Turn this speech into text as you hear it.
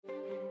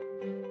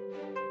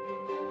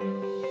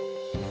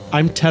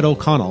I'm Ted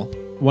O'Connell,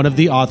 one of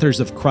the authors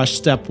of Crush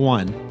Step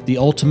 1, the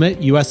ultimate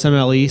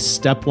USMLE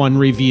Step 1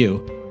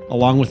 review,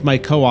 along with my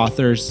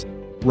co-authors,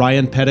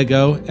 Ryan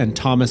Pedigo and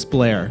Thomas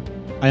Blair.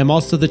 I am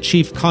also the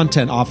Chief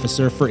Content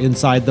Officer for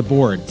Inside the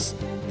Boards.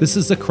 This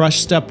is a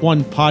Crush Step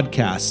 1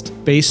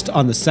 podcast based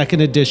on the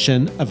second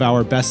edition of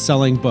our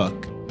best-selling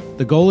book.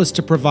 The goal is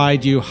to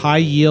provide you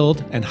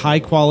high-yield and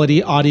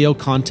high-quality audio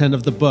content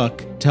of the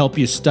book to help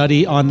you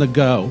study on the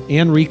go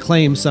and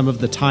reclaim some of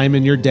the time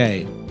in your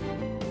day.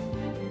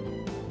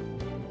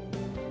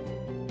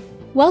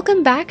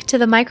 Welcome back to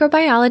the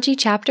Microbiology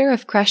chapter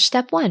of Crush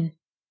Step 1.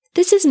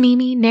 This is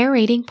Mimi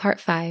narrating Part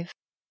 5.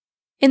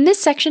 In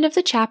this section of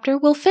the chapter,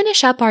 we'll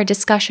finish up our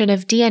discussion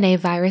of DNA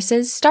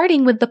viruses,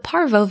 starting with the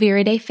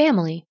Parvoviridae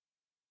family.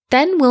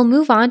 Then we'll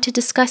move on to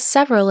discuss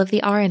several of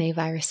the RNA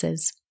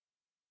viruses.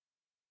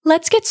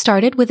 Let's get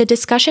started with a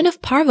discussion of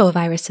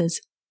parvoviruses.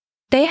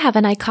 They have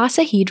an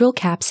icosahedral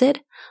capsid,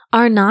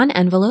 are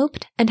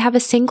non-enveloped, and have a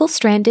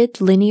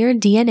single-stranded linear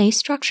DNA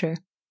structure.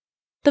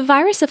 The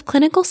virus of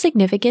clinical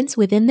significance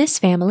within this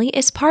family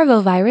is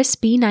parvovirus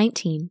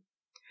B19.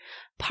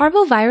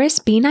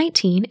 Parvovirus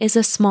B19 is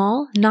a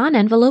small,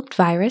 non-enveloped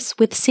virus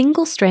with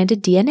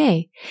single-stranded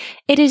DNA.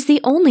 It is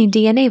the only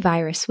DNA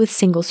virus with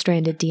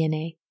single-stranded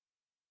DNA.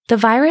 The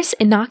virus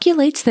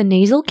inoculates the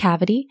nasal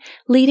cavity,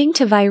 leading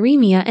to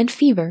viremia and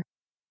fever.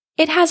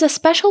 It has a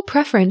special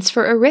preference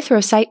for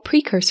erythrocyte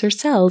precursor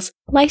cells,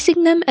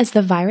 lysing them as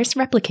the virus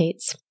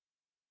replicates.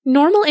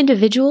 Normal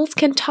individuals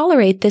can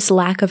tolerate this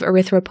lack of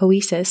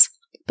erythropoiesis,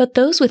 but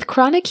those with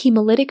chronic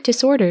hemolytic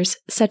disorders,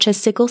 such as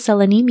sickle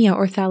cell anemia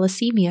or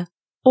thalassemia,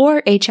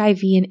 or HIV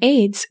and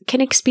AIDS,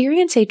 can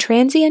experience a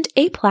transient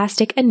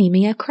aplastic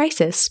anemia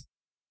crisis.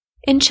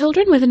 In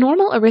children with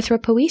normal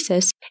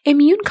erythropoiesis,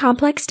 immune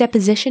complex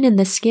deposition in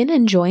the skin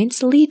and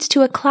joints leads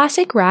to a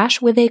classic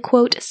rash with a,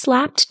 quote,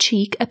 slapped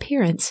cheek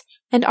appearance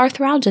and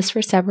arthralgias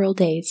for several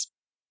days.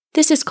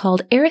 This is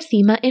called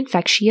erythema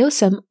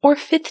infectiosum or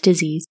fifth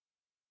disease.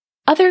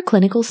 Other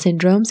clinical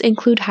syndromes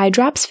include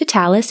hydrops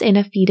fetalis in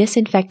a fetus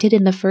infected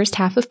in the first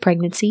half of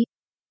pregnancy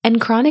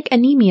and chronic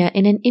anemia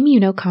in an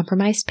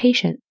immunocompromised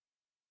patient.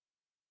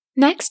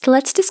 Next,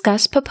 let's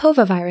discuss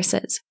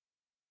papovaviruses.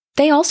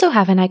 They also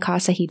have an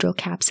icosahedral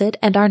capsid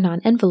and are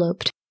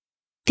non-enveloped.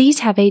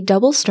 These have a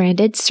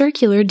double-stranded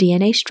circular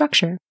DNA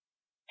structure.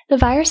 The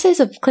viruses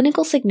of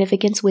clinical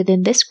significance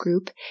within this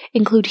group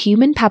include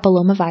human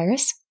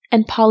papillomavirus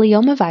and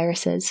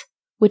polyomaviruses,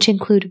 which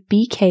include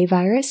BK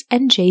virus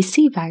and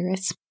JC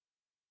virus.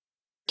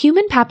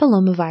 Human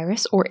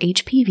papillomavirus, or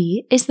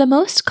HPV, is the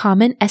most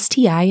common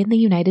STI in the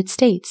United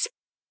States.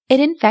 It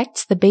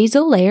infects the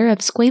basal layer of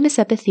squamous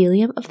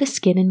epithelium of the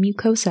skin and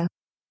mucosa.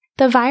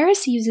 The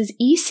virus uses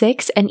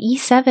E6 and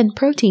E7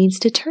 proteins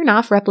to turn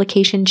off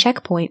replication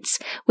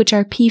checkpoints, which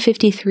are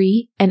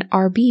P53 and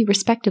RB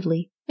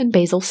respectively, in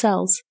basal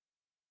cells.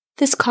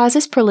 This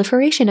causes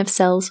proliferation of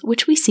cells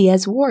which we see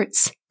as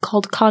warts,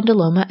 called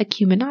condyloma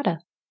acuminata.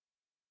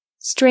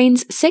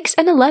 Strains 6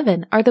 and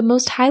 11 are the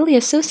most highly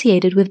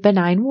associated with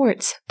benign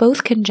warts,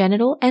 both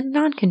congenital and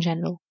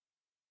non-congenital.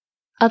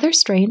 Other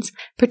strains,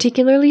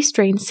 particularly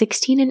strains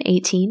 16 and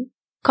 18,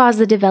 cause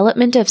the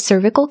development of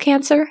cervical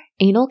cancer,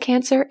 anal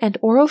cancer, and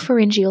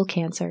oropharyngeal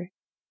cancer.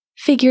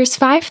 Figures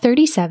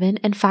 537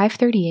 and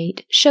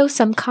 538 show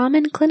some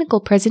common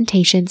clinical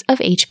presentations of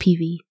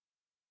HPV.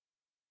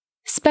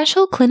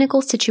 Special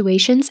clinical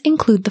situations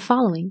include the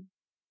following.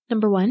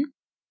 Number 1.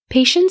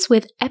 Patients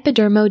with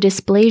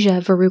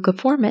epidermodysplasia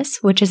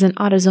verruciformis, which is an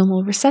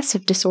autosomal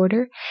recessive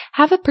disorder,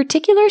 have a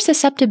particular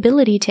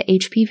susceptibility to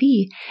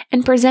HPV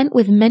and present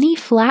with many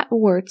flat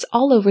warts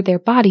all over their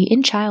body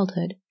in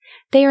childhood.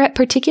 They are at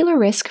particular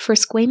risk for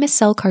squamous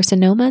cell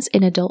carcinomas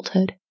in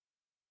adulthood.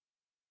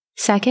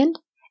 Second,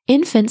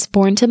 infants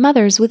born to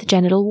mothers with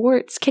genital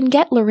warts can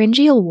get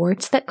laryngeal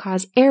warts that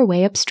cause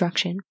airway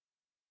obstruction.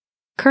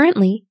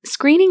 Currently,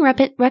 screening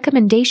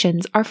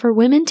recommendations are for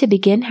women to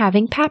begin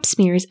having pap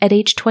smears at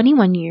age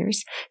 21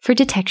 years for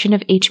detection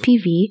of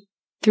HPV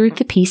through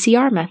the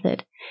PCR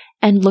method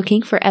and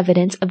looking for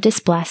evidence of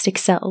dysplastic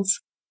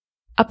cells.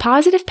 A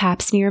positive pap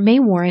smear may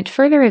warrant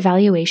further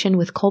evaluation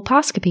with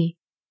colposcopy,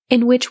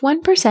 in which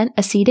 1%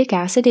 acetic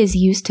acid is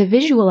used to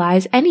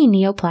visualize any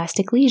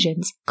neoplastic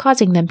lesions,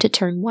 causing them to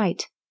turn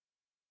white.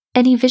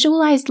 Any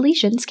visualized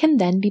lesions can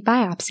then be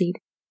biopsied.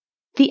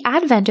 The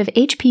advent of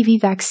HPV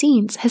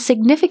vaccines has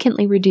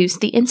significantly reduced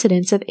the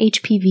incidence of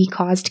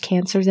HPV-caused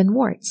cancers and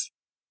warts.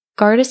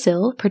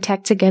 Gardasil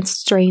protects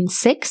against strains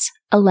 6,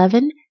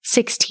 11,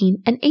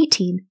 16, and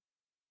 18,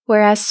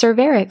 whereas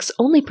Cervarix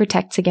only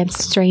protects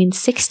against strains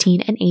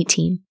 16 and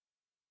 18.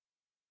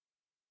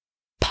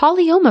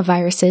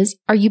 Polyomaviruses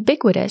are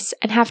ubiquitous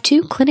and have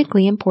two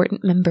clinically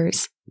important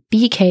members,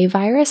 BK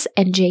virus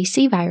and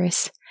JC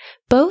virus.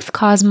 Both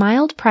cause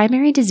mild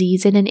primary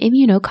disease in an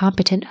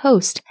immunocompetent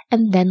host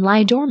and then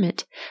lie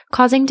dormant,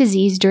 causing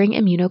disease during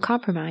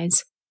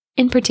immunocompromise.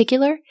 In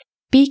particular,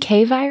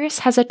 BK virus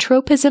has a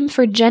tropism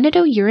for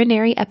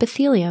genitourinary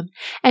epithelium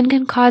and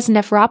can cause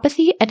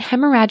nephropathy and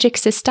hemorrhagic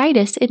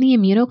cystitis in the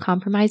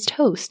immunocompromised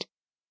host.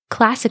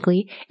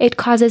 Classically, it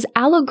causes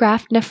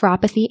allograft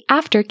nephropathy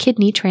after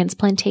kidney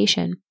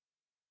transplantation.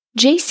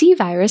 JC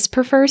virus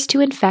prefers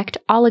to infect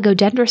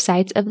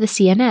oligodendrocytes of the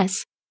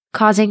CNS,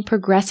 causing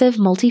progressive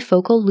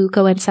multifocal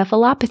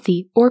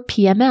leukoencephalopathy, or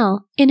PML,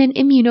 in an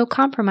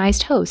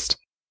immunocompromised host,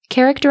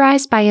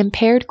 characterized by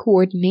impaired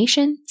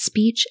coordination,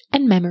 speech,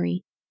 and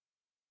memory.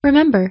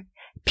 Remember,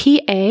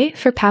 PA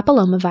for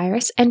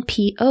papillomavirus and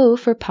PO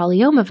for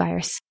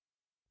polyomavirus.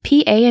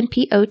 PA and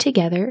PO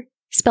together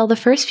spell the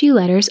first few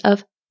letters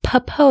of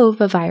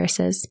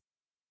papovaviruses.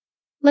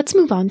 Let's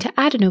move on to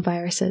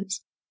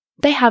adenoviruses.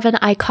 They have an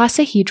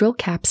icosahedral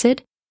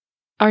capsid,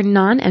 are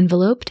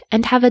non-enveloped,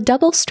 and have a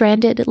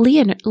double-stranded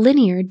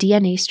linear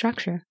DNA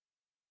structure.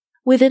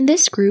 Within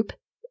this group,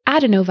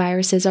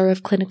 adenoviruses are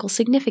of clinical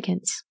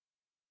significance.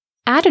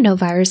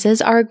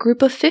 Adenoviruses are a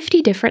group of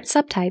 50 different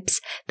subtypes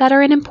that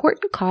are an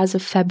important cause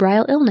of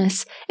febrile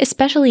illness,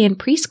 especially in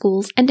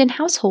preschools and in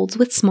households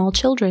with small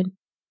children.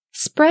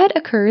 Spread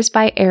occurs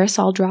by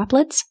aerosol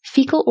droplets,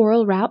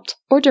 fecal-oral route,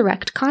 or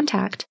direct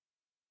contact.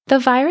 The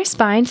virus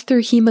binds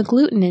through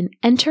hemagglutinin,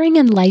 entering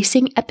and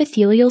lysing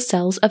epithelial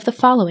cells of the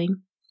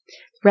following: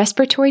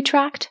 respiratory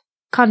tract,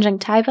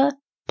 conjunctiva,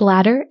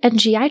 bladder, and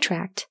GI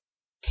tract.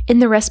 In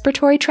the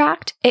respiratory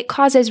tract, it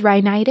causes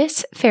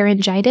rhinitis,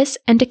 pharyngitis,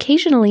 and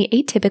occasionally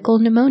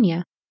atypical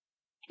pneumonia.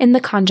 In the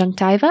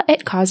conjunctiva,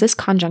 it causes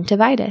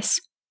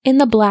conjunctivitis. In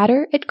the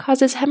bladder, it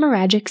causes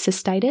hemorrhagic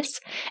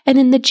cystitis, and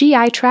in the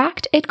GI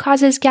tract, it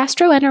causes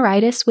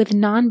gastroenteritis with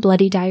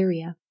non-bloody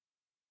diarrhea.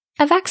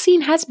 A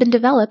vaccine has been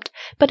developed,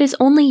 but is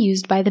only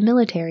used by the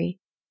military.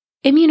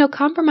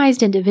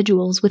 Immunocompromised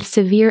individuals with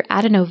severe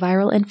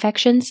adenoviral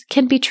infections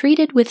can be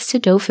treated with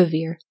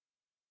cidofovir.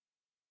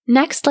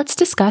 Next, let's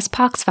discuss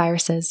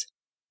poxviruses.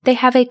 They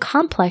have a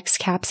complex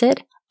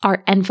capsid,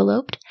 are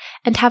enveloped,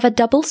 and have a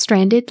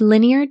double-stranded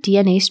linear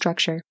DNA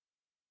structure.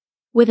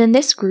 Within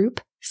this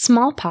group,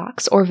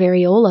 smallpox or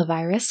variola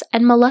virus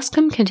and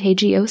molluscum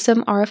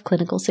contagiosum are of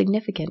clinical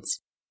significance.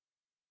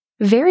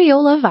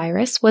 Variola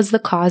virus was the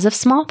cause of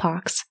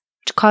smallpox,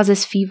 which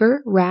causes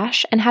fever,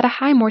 rash, and had a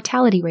high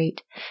mortality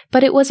rate,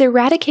 but it was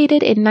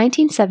eradicated in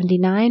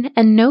 1979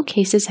 and no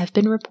cases have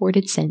been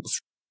reported since.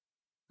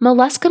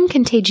 Molluscum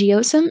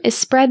contagiosum is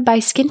spread by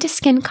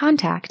skin-to-skin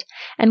contact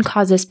and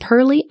causes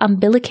pearly,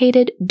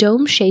 umbilicated,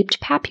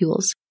 dome-shaped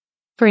papules.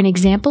 For an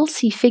example,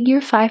 see Figure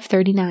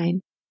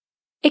 539.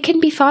 It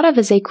can be thought of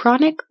as a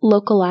chronic,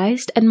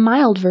 localized, and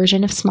mild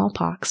version of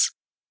smallpox.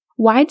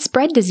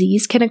 Widespread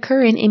disease can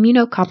occur in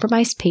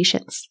immunocompromised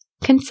patients.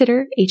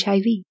 Consider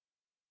HIV.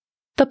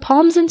 The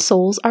palms and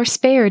soles are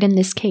spared in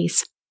this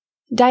case.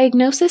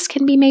 Diagnosis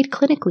can be made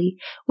clinically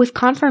with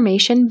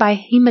confirmation by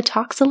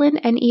hematoxylin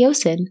and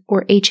eosin,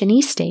 or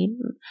H&E stain,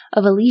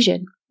 of a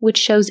lesion, which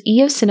shows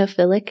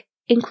eosinophilic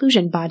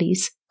inclusion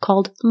bodies,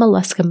 called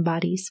molluscum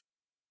bodies.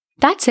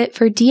 That's it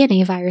for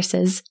DNA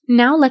viruses.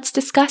 Now let's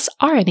discuss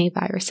RNA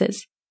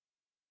viruses.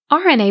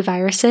 RNA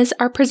viruses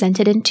are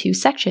presented in two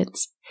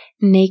sections: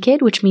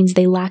 naked, which means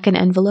they lack an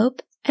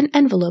envelope, and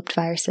enveloped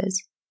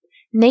viruses.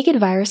 Naked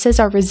viruses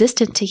are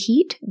resistant to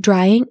heat,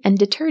 drying, and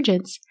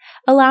detergents,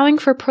 allowing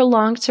for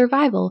prolonged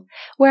survival,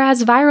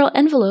 whereas viral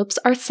envelopes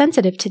are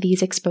sensitive to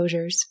these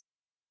exposures.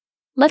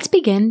 Let's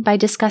begin by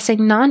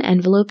discussing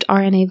non-enveloped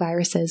RNA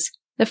viruses.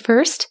 The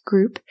first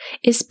group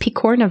is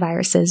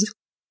picornaviruses.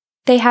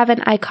 They have an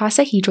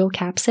icosahedral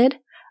capsid,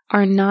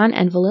 are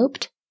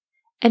non-enveloped,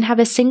 and have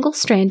a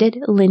single-stranded,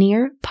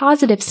 linear,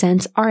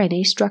 positive-sense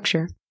RNA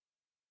structure.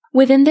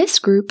 Within this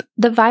group,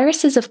 the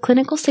viruses of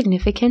clinical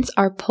significance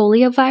are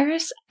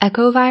poliovirus,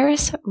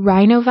 echovirus,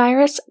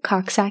 rhinovirus,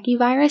 Coxsackie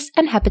virus,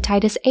 and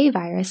hepatitis A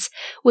virus,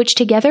 which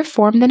together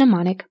form the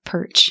mnemonic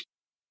PERCH.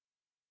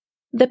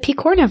 The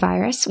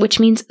picornavirus, which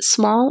means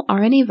small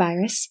RNA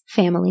virus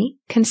family,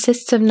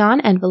 consists of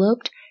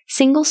non-enveloped,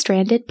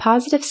 single-stranded,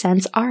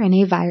 positive-sense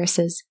RNA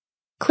viruses.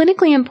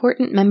 Clinically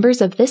important members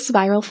of this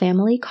viral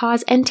family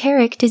cause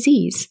enteric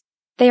disease.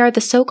 They are the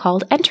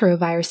so-called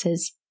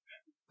enteroviruses,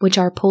 which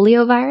are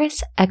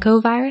poliovirus,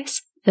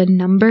 echovirus, the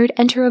numbered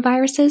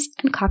enteroviruses,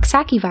 and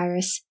Coxsackie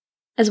virus,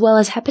 as well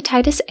as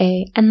hepatitis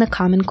A and the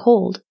common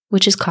cold,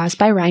 which is caused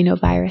by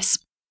rhinovirus.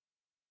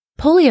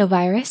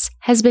 Poliovirus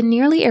has been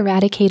nearly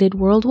eradicated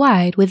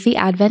worldwide with the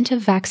advent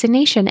of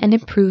vaccination and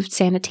improved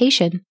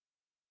sanitation.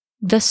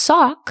 The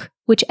Salk,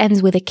 which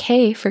ends with a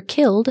K for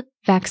killed,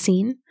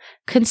 vaccine,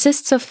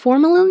 consists of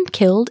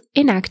formalin-killed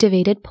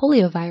inactivated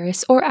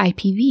poliovirus, or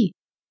IPV.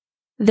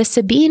 The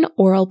Sabine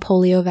oral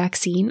polio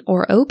vaccine,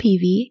 or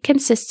OPV,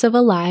 consists of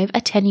a live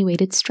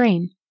attenuated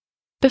strain.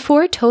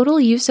 Before total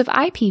use of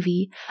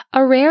IPV,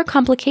 a rare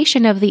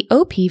complication of the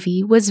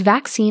OPV was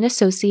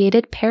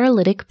vaccine-associated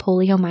paralytic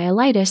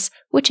poliomyelitis,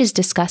 which is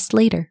discussed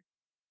later.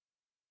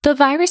 The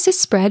virus is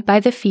spread by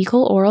the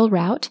fecal-oral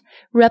route,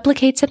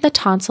 replicates in the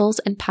tonsils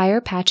and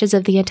pyre patches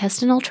of the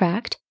intestinal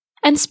tract,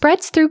 and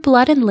spreads through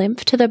blood and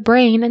lymph to the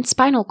brain and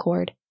spinal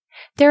cord.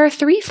 There are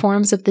 3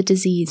 forms of the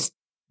disease: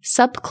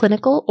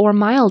 subclinical or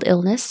mild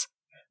illness,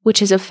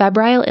 which is a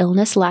febrile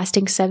illness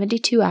lasting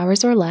 72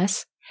 hours or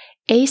less;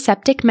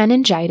 aseptic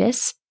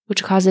meningitis,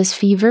 which causes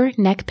fever,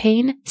 neck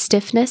pain,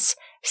 stiffness,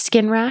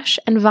 skin rash,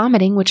 and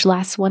vomiting, which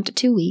lasts 1 to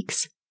 2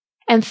 weeks.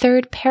 And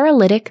third,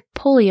 paralytic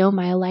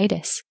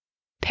poliomyelitis.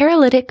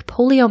 Paralytic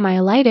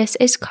poliomyelitis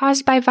is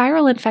caused by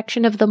viral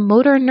infection of the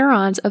motor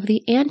neurons of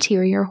the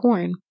anterior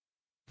horn.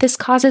 This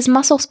causes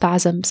muscle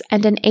spasms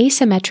and an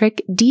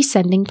asymmetric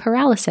descending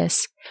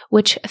paralysis,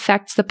 which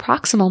affects the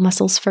proximal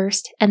muscles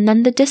first and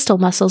then the distal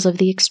muscles of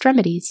the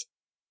extremities.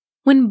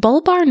 When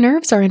bulbar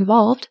nerves are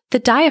involved, the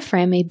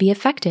diaphragm may be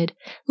affected,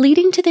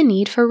 leading to the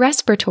need for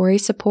respiratory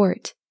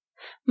support.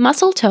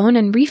 Muscle tone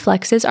and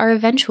reflexes are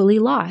eventually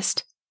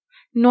lost.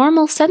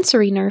 Normal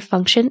sensory nerve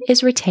function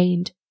is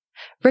retained.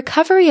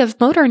 Recovery of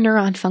motor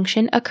neuron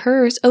function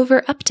occurs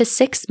over up to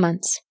 6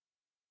 months.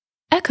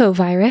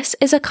 Echovirus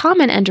is a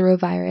common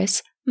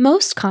enterovirus,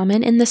 most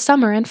common in the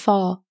summer and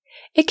fall.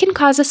 It can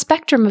cause a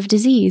spectrum of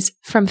disease,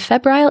 from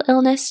febrile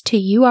illness to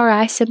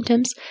URI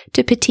symptoms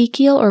to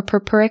petechial or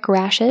purpuric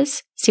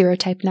rashes,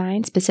 serotype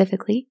 9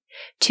 specifically,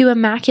 to a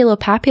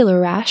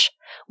maculopapular rash,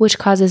 which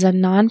causes a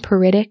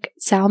non-pruritic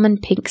salmon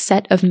pink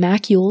set of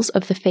macules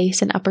of the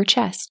face and upper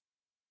chest.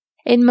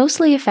 It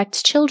mostly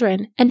affects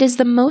children and is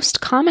the most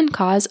common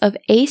cause of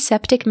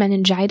aseptic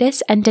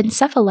meningitis and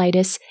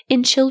encephalitis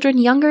in children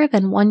younger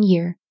than 1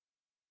 year.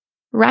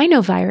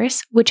 Rhinovirus,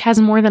 which has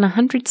more than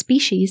 100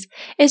 species,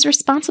 is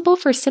responsible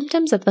for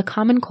symptoms of the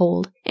common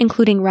cold,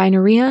 including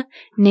rhinorrhea,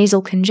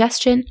 nasal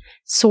congestion,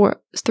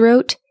 sore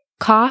throat,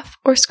 cough,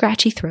 or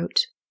scratchy throat.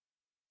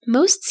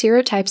 Most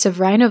serotypes of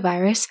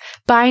rhinovirus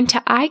bind to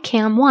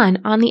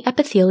ICAM1 on the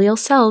epithelial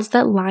cells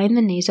that line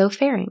the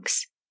nasopharynx.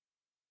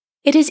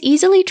 It is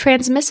easily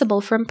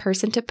transmissible from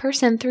person to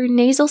person through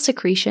nasal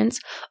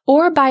secretions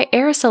or by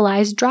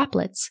aerosolized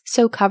droplets,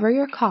 so cover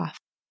your cough.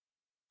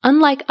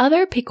 Unlike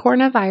other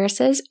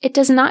picornaviruses, it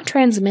does not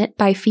transmit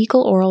by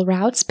fecal-oral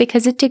routes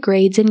because it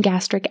degrades in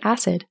gastric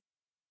acid.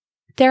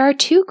 There are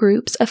 2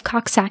 groups of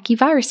Coxsackie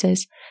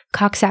viruses,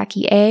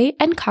 Coxsackie A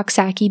and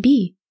Coxsackie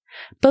B.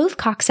 Both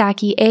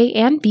Coxsackie A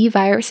and B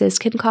viruses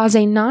can cause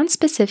a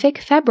nonspecific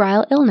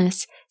febrile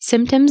illness,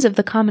 symptoms of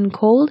the common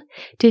cold,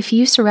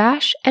 diffuse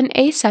rash, and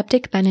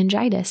aseptic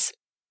meningitis.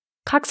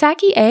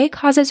 Coxsackie A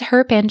causes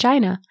herp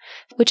angina,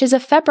 which is a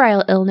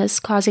febrile illness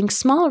causing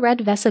small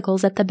red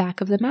vesicles at the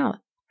back of the mouth,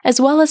 as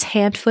well as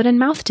hand, foot, and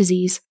mouth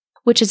disease,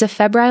 which is a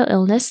febrile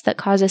illness that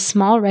causes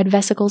small red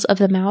vesicles of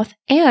the mouth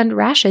and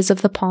rashes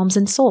of the palms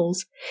and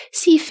soles.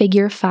 See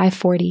Figure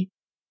 540.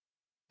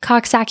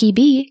 Coxsackie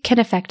B can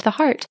affect the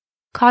heart,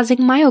 causing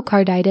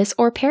myocarditis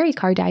or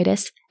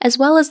pericarditis, as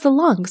well as the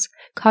lungs,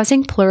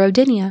 causing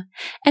pleurodynia,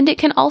 and it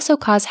can also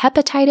cause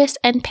hepatitis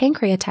and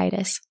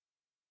pancreatitis.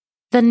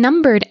 The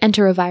numbered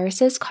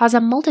enteroviruses cause a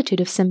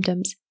multitude of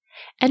symptoms.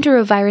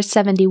 Enterovirus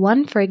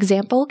 71, for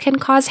example, can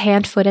cause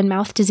hand, foot, and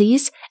mouth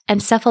disease,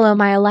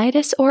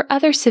 encephalomyelitis or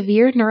other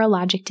severe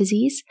neurologic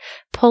disease,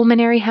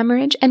 pulmonary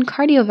hemorrhage, and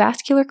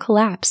cardiovascular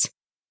collapse.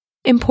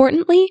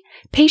 Importantly,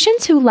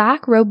 patients who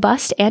lack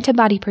robust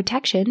antibody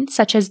protection,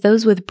 such as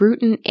those with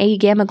Bruton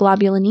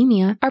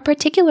A-gamma-globulinemia, are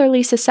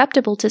particularly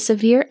susceptible to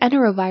severe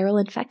enteroviral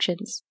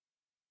infections.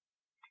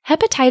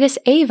 Hepatitis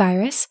A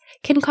virus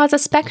can cause a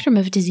spectrum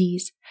of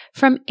disease,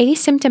 from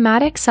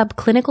asymptomatic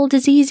subclinical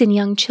disease in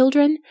young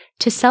children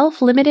to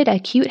self-limited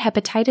acute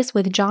hepatitis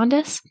with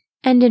jaundice,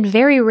 and in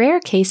very rare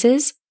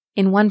cases,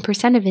 in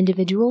 1% of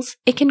individuals,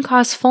 it can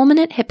cause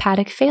fulminant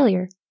hepatic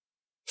failure.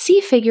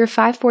 See Figure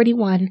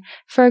 541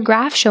 for a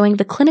graph showing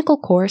the clinical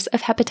course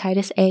of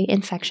hepatitis A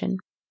infection.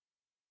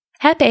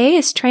 Hep A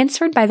is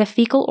transferred by the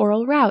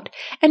fecal-oral route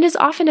and is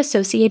often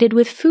associated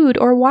with food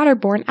or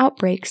waterborne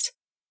outbreaks.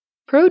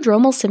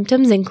 Prodromal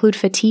symptoms include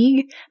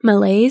fatigue,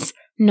 malaise,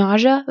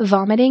 nausea,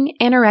 vomiting,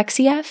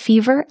 anorexia,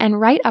 fever,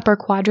 and right upper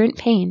quadrant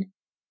pain.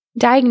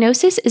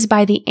 Diagnosis is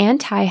by the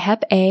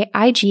anti-Hep A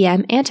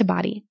IgM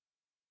antibody.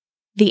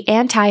 The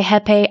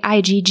anti-Hep A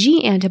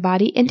IgG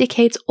antibody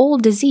indicates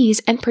old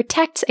disease and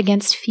protects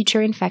against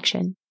future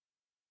infection.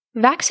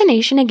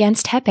 Vaccination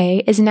against Hep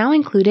A is now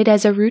included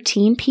as a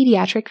routine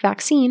pediatric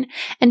vaccine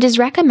and is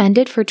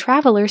recommended for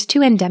travelers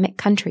to endemic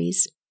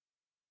countries.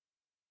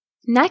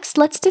 Next,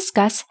 let's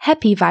discuss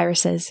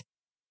hepiviruses.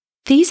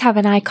 These have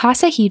an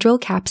icosahedral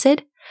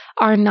capsid,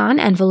 are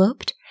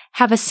non-enveloped,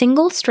 have a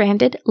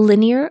single-stranded,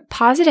 linear,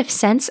 positive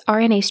sense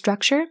RNA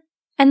structure,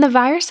 and the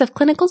virus of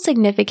clinical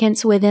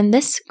significance within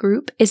this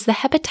group is the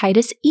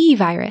hepatitis E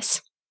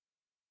virus.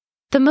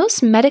 The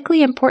most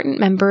medically important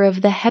member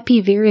of the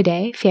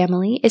Hepiviridae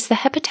family is the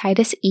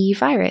hepatitis E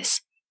virus,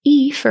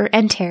 E for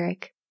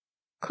enteric.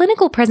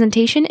 Clinical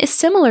presentation is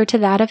similar to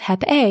that of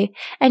Hep A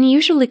and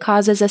usually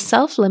causes a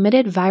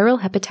self-limited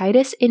viral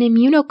hepatitis in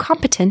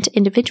immunocompetent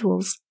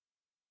individuals.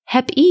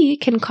 Hep E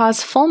can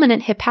cause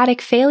fulminant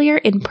hepatic failure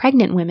in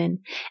pregnant women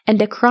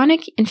and a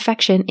chronic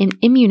infection in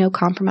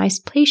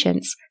immunocompromised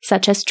patients,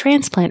 such as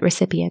transplant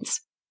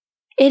recipients.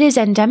 It is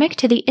endemic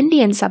to the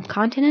Indian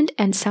subcontinent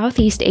and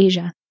Southeast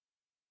Asia.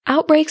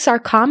 Outbreaks are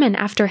common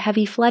after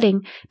heavy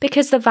flooding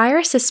because the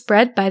virus is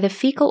spread by the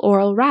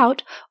fecal-oral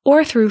route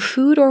or through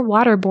food or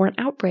waterborne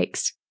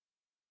outbreaks.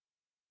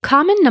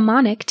 Common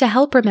mnemonic to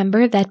help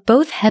remember that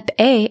both Hep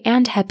A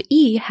and Hep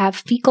E have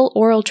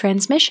fecal-oral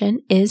transmission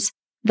is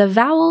the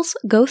vowels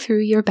go through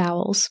your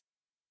bowels.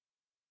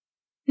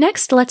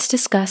 Next, let's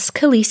discuss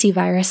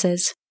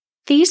caliciviruses.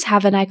 These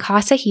have an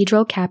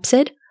icosahedral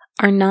capsid,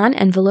 are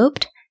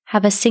non-enveloped,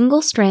 have a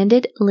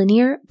single-stranded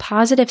linear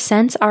positive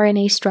sense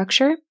RNA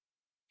structure,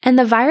 and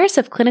the virus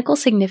of clinical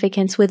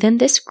significance within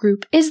this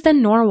group is the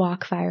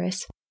Norwalk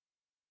virus.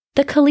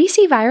 The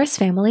calicivirus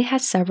family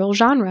has several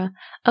genera,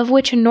 of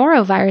which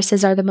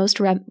noroviruses are the most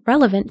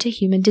relevant to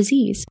human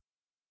disease.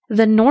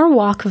 The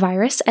Norwalk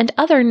virus and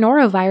other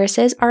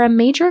noroviruses are a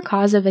major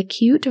cause of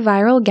acute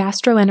viral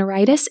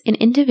gastroenteritis in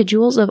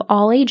individuals of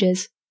all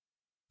ages.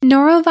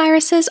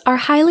 Noroviruses are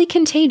highly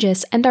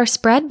contagious and are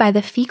spread by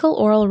the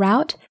fecal-oral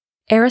route,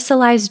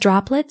 aerosolized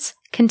droplets,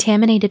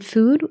 contaminated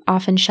food,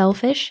 often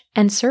shellfish,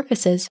 and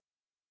surfaces.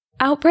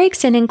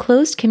 Outbreaks in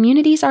enclosed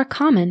communities are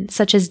common,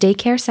 such as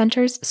daycare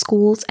centers,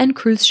 schools, and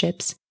cruise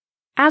ships.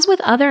 As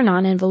with other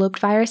non-enveloped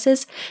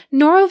viruses,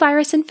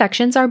 norovirus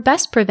infections are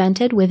best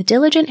prevented with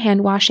diligent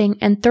hand washing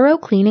and thorough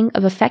cleaning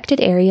of affected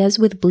areas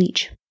with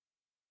bleach.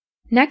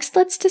 Next,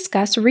 let's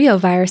discuss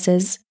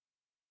reoviruses,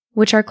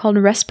 which are called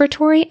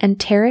respiratory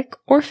enteric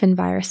orphan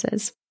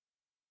viruses.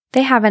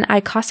 They have an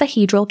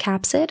icosahedral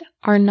capsid,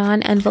 are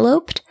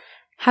non-enveloped,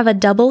 have a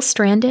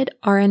double-stranded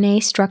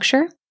RNA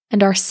structure,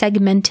 and are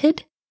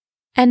segmented.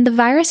 And the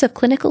virus of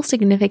clinical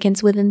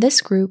significance within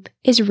this group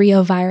is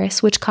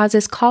reovirus, which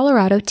causes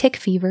Colorado tick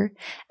fever,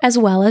 as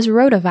well as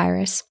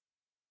rotavirus.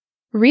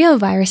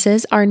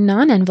 Reoviruses are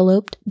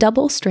non-enveloped,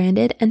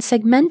 double-stranded, and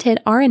segmented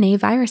RNA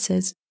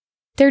viruses.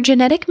 Their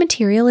genetic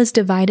material is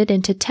divided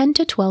into 10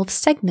 to 12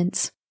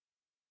 segments.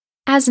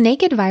 As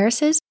naked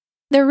viruses,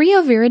 the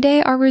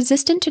Reoviridae are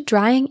resistant to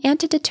drying and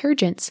to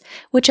detergents,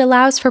 which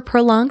allows for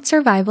prolonged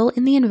survival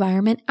in the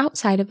environment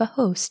outside of a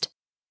host.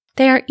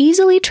 They are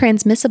easily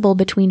transmissible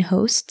between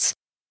hosts,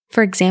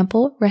 for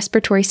example,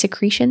 respiratory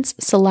secretions,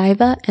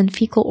 saliva, and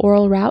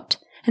fecal-oral route,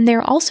 and they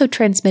are also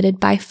transmitted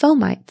by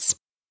fomites.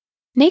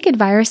 Naked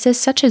viruses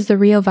such as the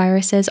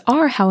reoviruses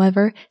are,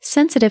 however,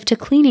 sensitive to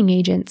cleaning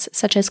agents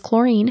such as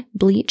chlorine,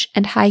 bleach,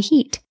 and high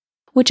heat,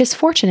 which is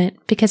fortunate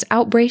because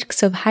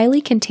outbreaks of highly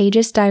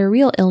contagious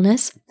diarrheal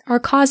illness are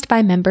caused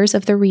by members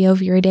of the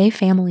Reoviridae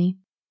family.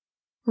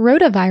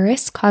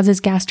 Rotavirus causes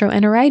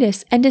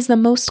gastroenteritis and is the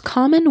most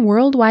common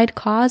worldwide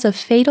cause of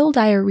fatal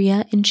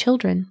diarrhea in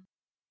children.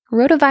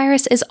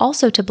 Rotavirus is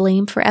also to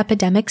blame for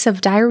epidemics of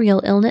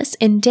diarrheal illness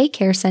in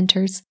daycare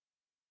centers.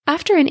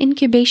 After an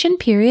incubation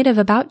period of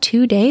about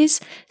 2 days,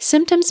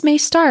 symptoms may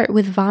start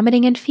with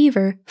vomiting and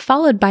fever,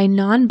 followed by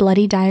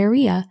non-bloody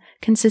diarrhea,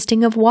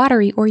 consisting of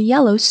watery or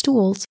yellow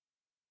stools.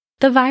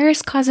 The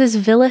virus causes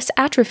villus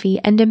atrophy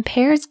and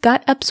impairs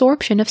gut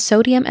absorption of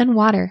sodium and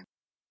water.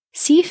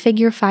 See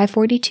Figure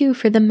 542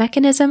 for the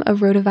mechanism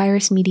of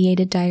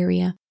rotavirus-mediated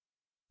diarrhea.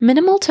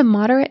 Minimal to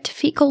moderate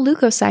fecal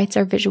leukocytes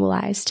are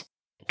visualized.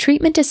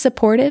 Treatment is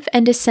supportive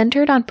and is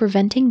centered on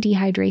preventing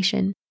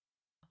dehydration.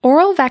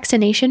 Oral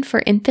vaccination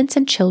for infants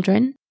and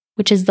children,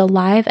 which is the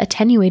live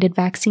attenuated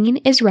vaccine,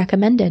 is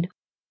recommended.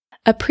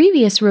 A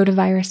previous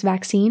rotavirus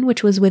vaccine,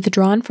 which was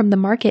withdrawn from the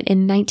market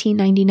in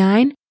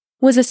 1999,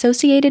 was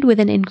associated with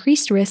an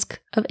increased risk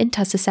of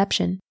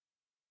intussusception.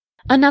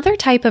 Another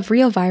type of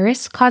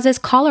reovirus causes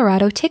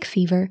Colorado tick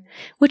fever,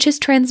 which is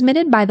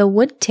transmitted by the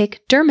wood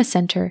tick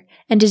dermacenter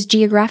and is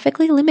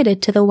geographically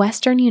limited to the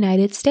western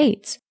United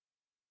States.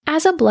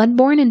 As a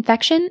blood-borne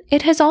infection,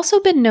 it has also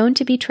been known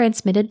to be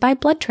transmitted by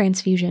blood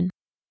transfusion.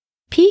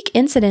 Peak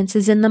incidence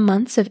is in the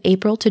months of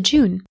April to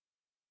June.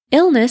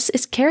 Illness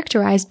is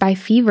characterized by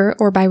fever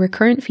or by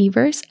recurrent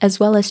fevers, as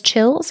well as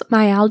chills,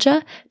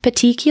 myalgia,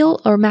 petechial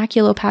or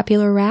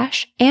maculopapular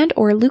rash, and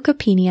or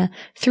leukopenia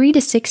 3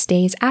 to 6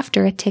 days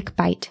after a tick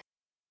bite.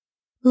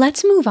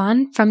 Let's move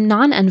on from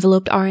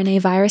non-enveloped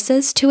RNA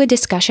viruses to a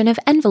discussion of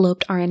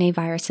enveloped RNA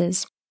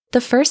viruses. The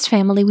first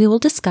family we will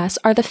discuss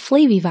are the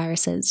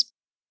flaviviruses.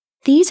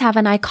 These have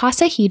an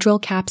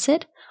icosahedral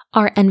capsid,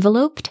 are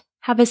enveloped,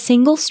 have a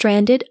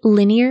single-stranded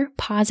linear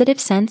positive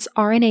sense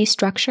RNA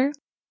structure,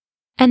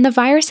 and the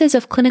viruses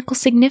of clinical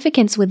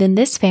significance within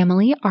this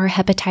family are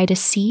hepatitis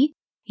C,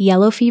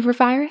 yellow fever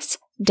virus,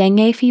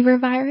 dengue fever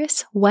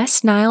virus,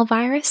 West Nile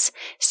virus,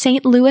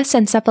 St. Louis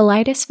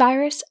encephalitis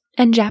virus,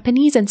 and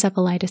Japanese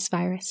encephalitis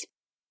virus.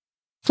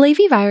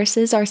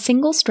 Flaviviruses are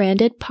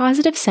single-stranded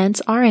positive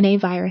sense RNA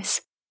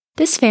virus.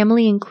 This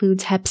family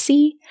includes Hep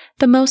C,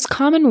 the most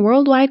common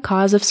worldwide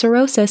cause of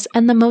cirrhosis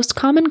and the most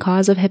common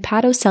cause of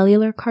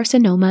hepatocellular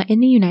carcinoma in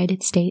the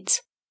United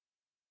States.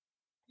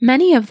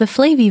 Many of the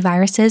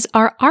flaviviruses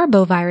are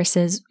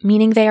arboviruses,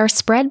 meaning they are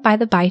spread by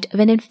the bite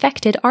of an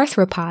infected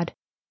arthropod,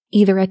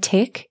 either a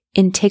tick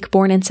in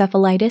tick-borne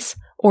encephalitis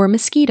or a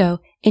mosquito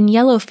in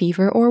yellow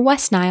fever or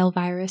West Nile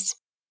virus.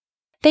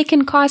 They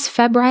can cause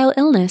febrile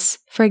illness,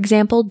 for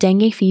example,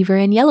 dengue fever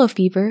and yellow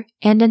fever,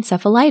 and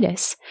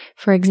encephalitis,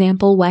 for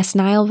example, West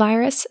Nile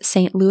virus,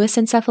 St. Louis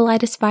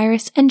encephalitis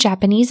virus, and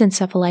Japanese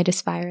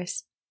encephalitis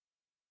virus.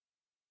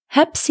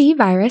 Hep C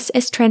virus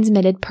is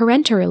transmitted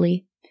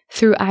parenterally,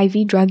 through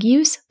IV drug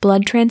use,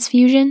 blood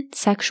transfusion,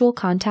 sexual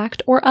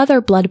contact, or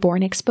other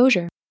blood-borne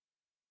exposure.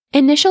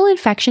 Initial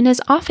infection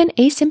is often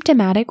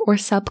asymptomatic or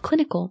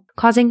subclinical,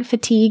 causing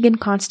fatigue and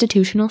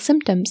constitutional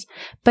symptoms,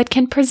 but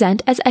can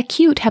present as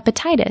acute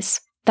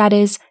hepatitis, that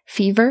is,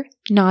 fever,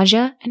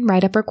 nausea, and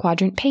right upper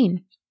quadrant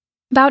pain.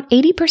 About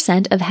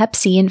 80% of Hep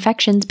C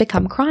infections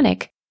become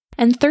chronic,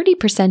 and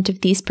 30%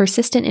 of these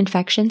persistent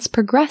infections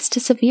progress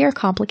to severe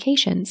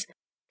complications,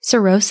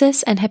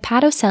 cirrhosis and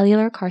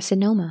hepatocellular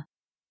carcinoma.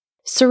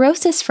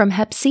 Cirrhosis from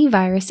Hep C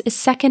virus is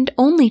second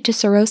only to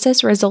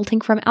cirrhosis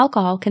resulting from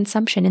alcohol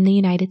consumption in the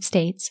United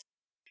States.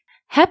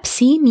 Hep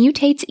C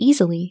mutates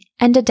easily,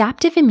 and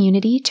adaptive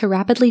immunity to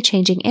rapidly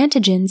changing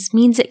antigens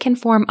means it can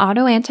form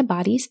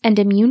autoantibodies and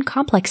immune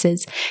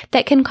complexes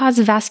that can cause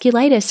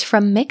vasculitis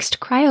from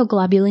mixed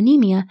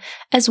cryoglobulinemia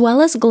as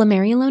well as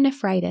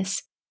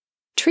glomerulonephritis.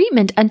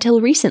 Treatment until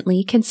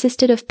recently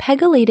consisted of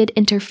pegylated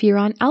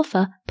interferon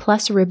alpha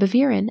plus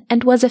ribavirin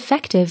and was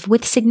effective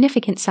with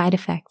significant side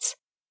effects.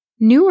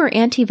 Newer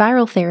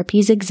antiviral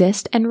therapies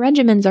exist and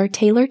regimens are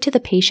tailored to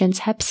the patient's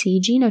Hep C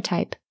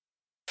genotype.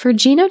 For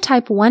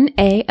genotype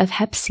 1A of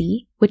Hep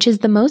C, which is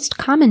the most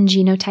common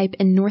genotype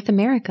in North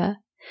America,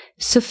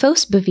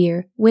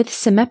 sofosbuvir with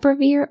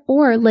cimeprevir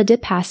or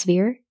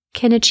ledipasvir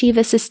can achieve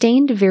a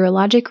sustained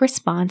virologic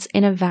response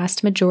in a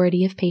vast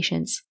majority of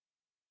patients.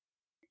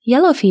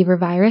 Yellow fever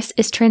virus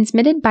is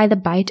transmitted by the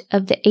bite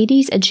of the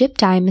Aedes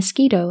aegypti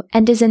mosquito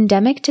and is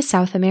endemic to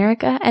South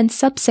America and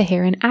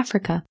sub-Saharan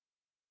Africa.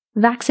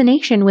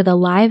 Vaccination with a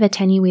live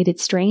attenuated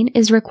strain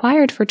is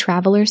required for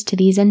travelers to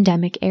these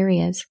endemic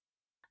areas.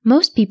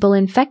 Most people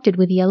infected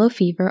with yellow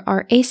fever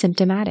are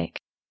asymptomatic.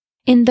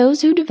 In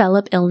those who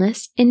develop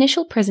illness,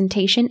 initial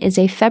presentation is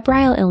a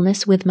febrile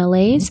illness with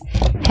malaise,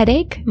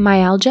 headache,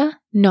 myalgia,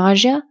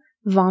 nausea,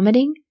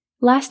 vomiting,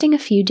 lasting a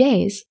few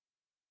days.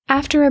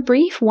 After a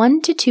brief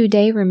 1 to 2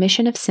 day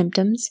remission of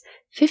symptoms,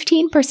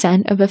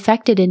 15% of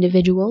affected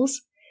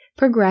individuals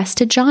progress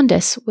to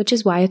jaundice, which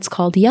is why it's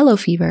called yellow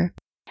fever,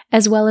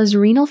 as well as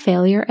renal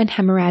failure and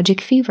hemorrhagic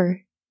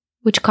fever,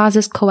 which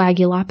causes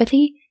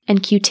coagulopathy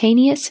and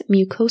cutaneous,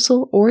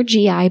 mucosal, or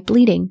GI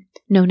bleeding,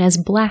 known as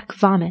black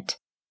vomit.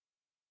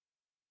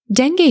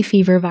 Dengue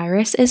fever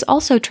virus is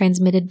also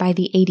transmitted by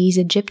the Aedes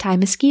aegypti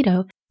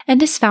mosquito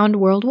and is found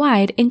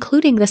worldwide,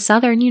 including the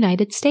southern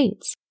United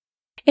States.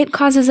 It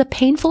causes a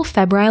painful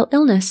febrile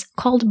illness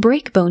called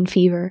breakbone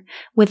fever,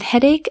 with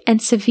headache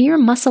and severe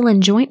muscle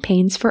and joint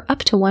pains for up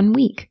to 1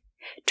 week.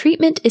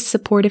 Treatment is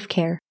supportive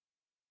care.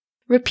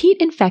 Repeat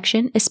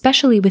infection,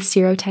 especially with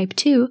serotype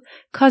 2,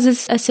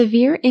 causes a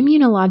severe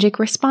immunologic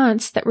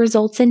response that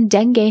results in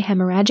dengue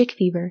hemorrhagic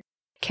fever,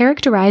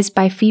 characterized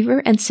by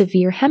fever and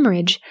severe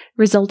hemorrhage,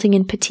 resulting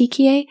in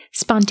petechiae,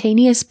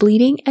 spontaneous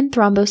bleeding, and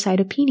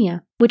thrombocytopenia,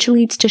 which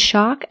leads to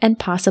shock and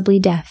possibly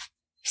death.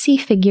 See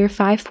Figure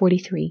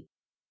 543.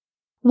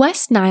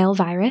 West Nile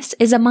virus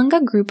is among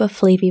a group of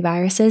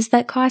flaviviruses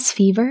that cause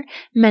fever,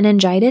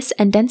 meningitis,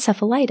 and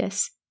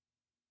encephalitis.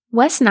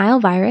 West Nile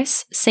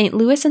virus, St.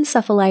 Louis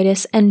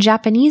encephalitis, and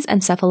Japanese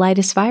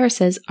encephalitis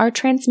viruses are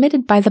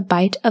transmitted by the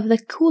bite of the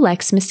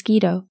Culex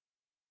mosquito.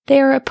 They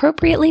are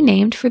appropriately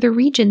named for the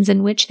regions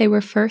in which they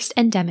were first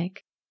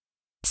endemic.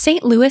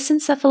 St. Louis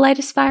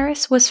encephalitis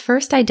virus was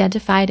first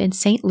identified in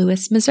St.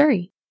 Louis,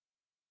 Missouri.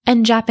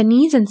 And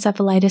Japanese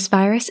encephalitis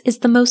virus is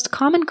the most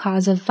common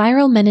cause of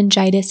viral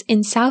meningitis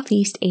in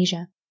Southeast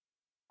Asia.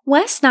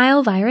 West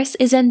Nile virus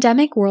is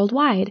endemic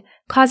worldwide,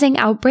 causing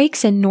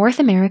outbreaks in North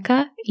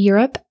America,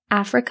 Europe,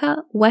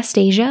 Africa, West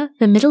Asia,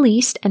 the Middle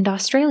East, and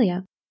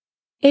Australia.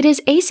 It is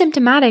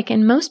asymptomatic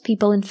in most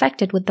people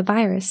infected with the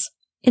virus.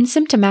 In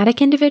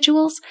symptomatic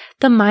individuals,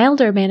 the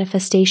milder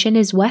manifestation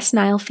is West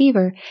Nile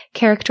fever,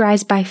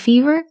 characterized by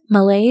fever,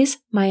 malaise,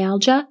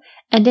 myalgia,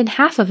 and in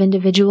half of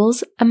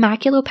individuals, a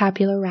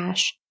maculopapular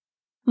rash.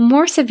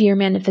 More severe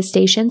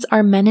manifestations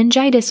are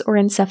meningitis or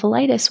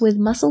encephalitis with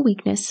muscle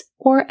weakness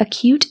or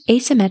acute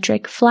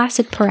asymmetric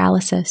flaccid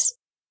paralysis.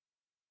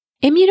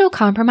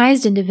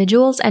 Immunocompromised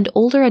individuals and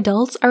older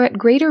adults are at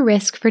greater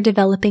risk for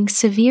developing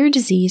severe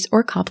disease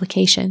or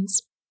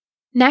complications.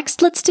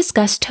 Next, let's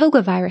discuss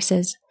toga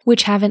viruses,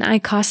 which have an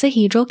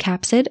icosahedral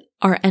capsid,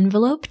 are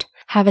enveloped,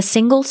 have a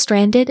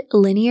single-stranded,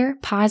 linear,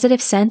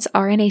 positive sense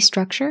RNA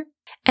structure,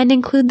 and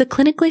include the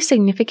clinically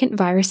significant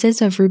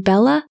viruses of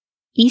rubella,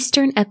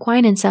 Eastern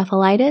equine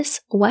encephalitis,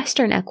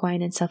 Western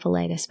equine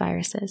encephalitis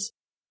viruses.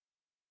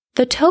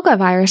 The toga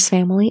virus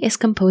family is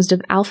composed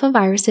of alpha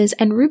viruses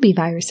and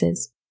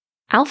rubiviruses.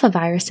 Alpha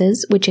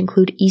viruses, which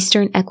include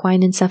Eastern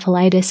equine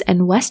encephalitis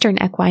and Western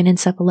equine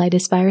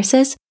encephalitis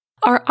viruses,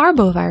 are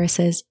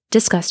arboviruses,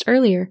 discussed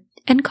earlier,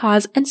 and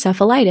cause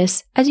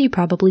encephalitis, as you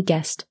probably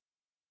guessed.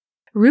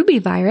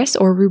 Rubivirus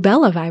or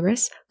rubella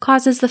virus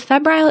causes the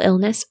febrile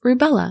illness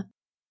rubella.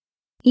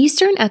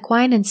 Eastern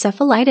equine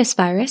encephalitis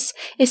virus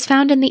is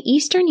found in the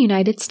eastern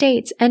United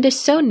States and is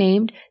so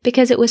named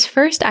because it was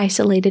first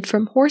isolated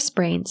from horse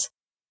brains.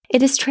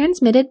 It is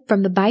transmitted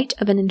from the bite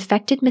of an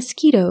infected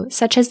mosquito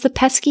such as the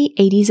pesky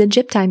Aedes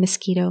aegypti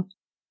mosquito.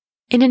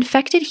 In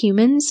infected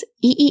humans,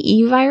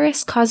 EEE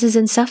virus causes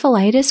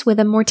encephalitis with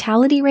a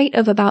mortality rate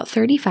of about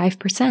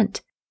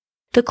 35%.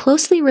 The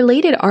closely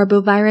related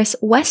arbovirus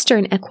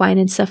Western equine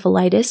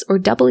encephalitis, or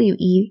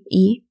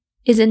WEE,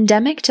 is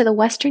endemic to the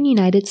western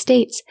United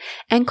States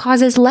and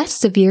causes less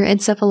severe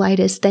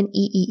encephalitis than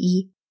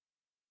EEE.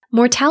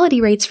 Mortality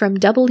rates from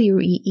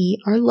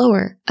WEE are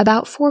lower,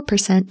 about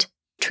 4%.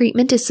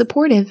 Treatment is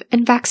supportive,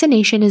 and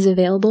vaccination is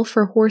available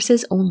for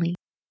horses only.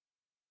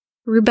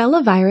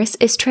 Rubella virus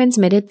is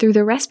transmitted through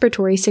the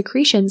respiratory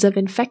secretions of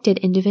infected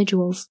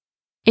individuals.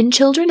 In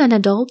children and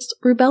adults,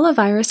 rubella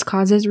virus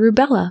causes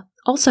rubella,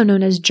 also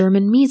known as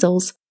German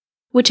measles,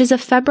 which is a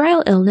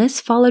febrile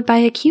illness followed by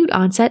acute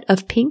onset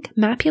of pink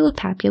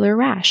maculopapular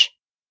rash.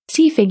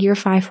 See Figure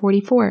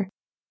 544,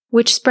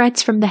 which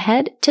spreads from the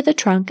head to the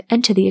trunk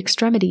and to the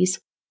extremities.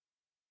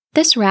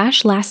 This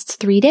rash lasts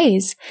 3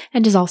 days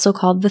and is also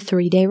called the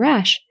 3-day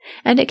rash,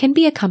 and it can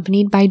be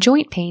accompanied by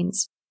joint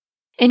pains.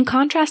 In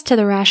contrast to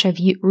the rash of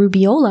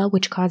rubeola,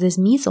 which causes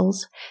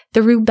measles,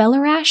 the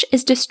rubella rash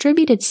is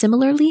distributed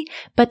similarly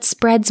but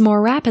spreads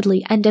more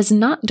rapidly and does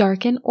not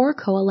darken or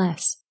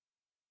coalesce.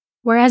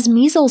 Whereas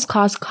measles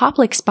cause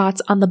Koplik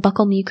spots on the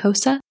buccal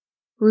mucosa,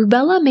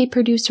 rubella may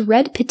produce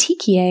red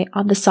petechiae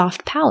on the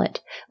soft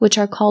palate, which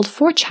are called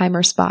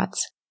Forchheimer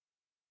spots.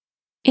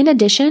 In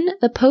addition,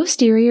 the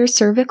posterior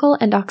cervical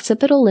and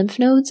occipital lymph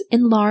nodes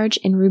enlarge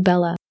in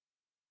rubella.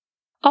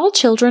 All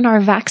children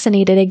are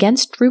vaccinated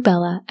against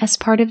rubella as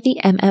part of the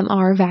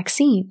MMR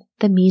vaccine,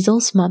 the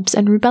measles, mumps,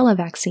 and rubella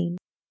vaccine.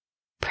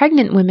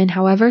 Pregnant women,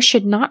 however,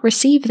 should not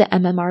receive the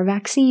MMR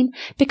vaccine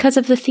because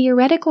of the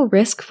theoretical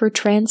risk for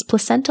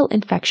transplacental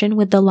infection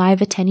with the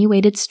live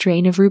attenuated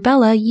strain of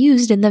rubella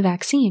used in the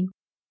vaccine.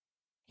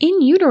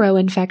 In utero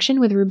infection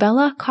with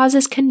rubella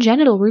causes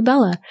congenital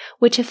rubella,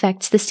 which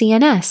affects the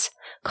CNS,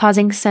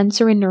 causing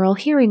sensorineural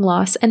hearing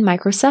loss and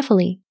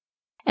microcephaly,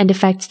 and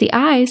affects the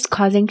eyes,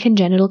 causing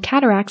congenital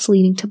cataracts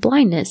leading to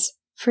blindness.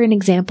 For an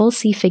example,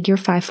 see Figure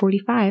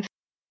 545.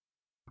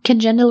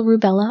 Congenital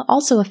rubella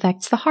also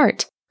affects the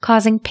heart,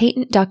 causing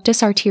patent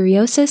ductus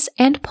arteriosus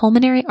and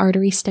pulmonary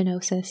artery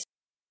stenosis.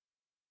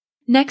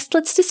 Next,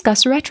 let's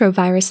discuss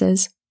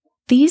retroviruses.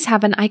 These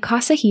have an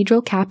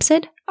icosahedral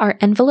capsid, are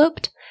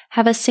enveloped,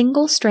 have a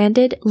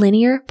single-stranded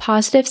linear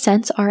positive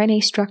sense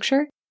RNA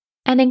structure,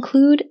 and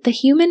include the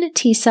human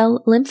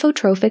T-cell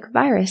lymphotrophic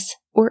virus,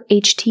 or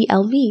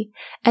HTLV,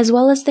 as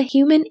well as the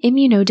human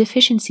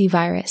immunodeficiency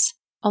virus,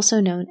 also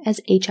known as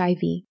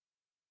HIV.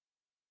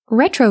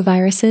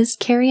 Retroviruses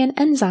carry an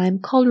enzyme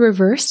called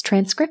reverse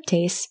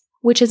transcriptase,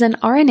 which is an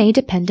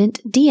RNA-dependent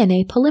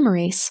DNA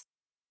polymerase.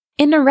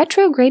 In a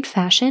retrograde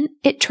fashion,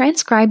 it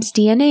transcribes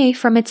DNA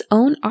from its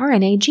own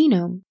RNA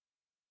genome.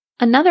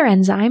 Another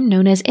enzyme,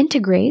 known as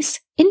integrase,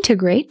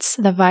 integrates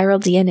the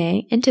viral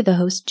DNA into the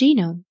host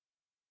genome.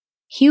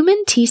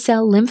 Human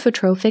T-cell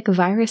lymphotrophic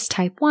virus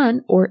type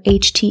 1, or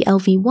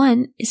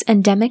HTLV1, is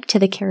endemic to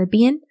the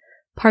Caribbean,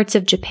 parts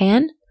of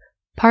Japan,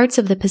 parts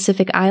of the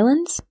Pacific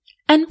Islands,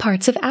 and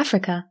parts of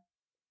Africa.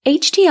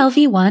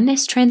 HTLV1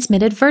 is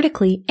transmitted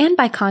vertically and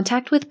by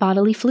contact with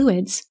bodily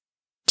fluids.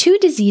 2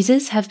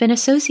 diseases have been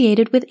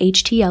associated with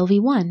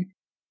HTLV1.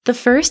 The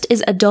first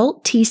is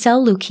adult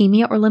T-cell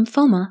leukemia or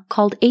lymphoma,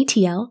 called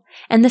ATL,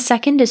 and the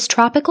second is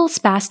tropical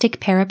spastic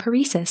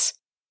paraparesis.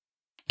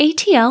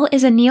 ATL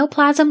is a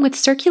neoplasm with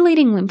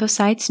circulating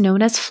lymphocytes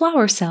known as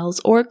flower cells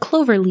or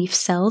cloverleaf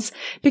cells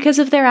because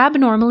of their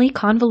abnormally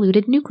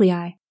convoluted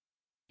nuclei.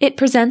 It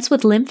presents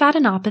with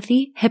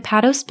lymphadenopathy,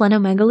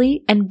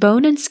 hepatosplenomegaly, and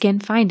bone and skin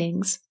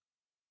findings.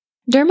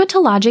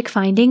 Dermatologic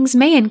findings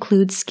may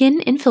include skin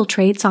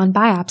infiltrates on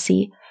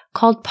biopsy,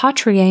 called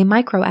Potrier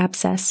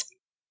microabscess.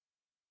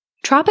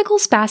 Tropical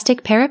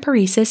spastic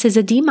paraparesis is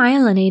a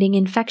demyelinating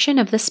infection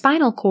of the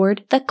spinal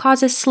cord that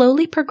causes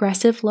slowly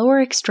progressive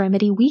lower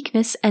extremity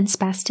weakness and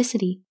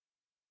spasticity.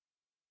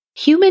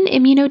 Human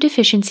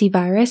immunodeficiency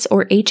virus,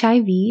 or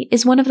HIV,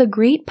 is one of the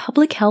great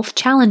public health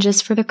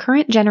challenges for the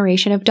current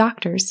generation of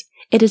doctors.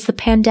 It is the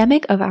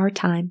pandemic of our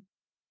time.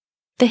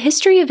 The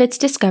history of its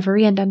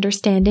discovery and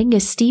understanding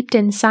is steeped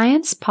in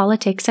science,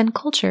 politics, and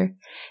culture,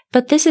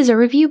 but this is a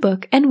review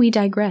book and we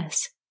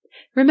digress.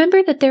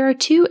 Remember that there are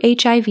 2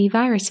 HIV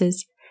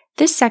viruses.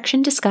 This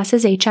section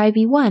discusses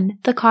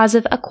HIV-1, the cause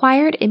of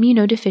acquired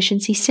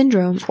immunodeficiency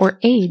syndrome, or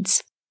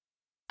AIDS.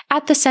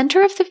 At the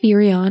center of the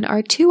virion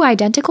are 2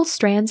 identical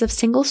strands of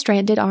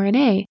single-stranded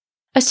RNA,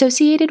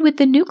 associated with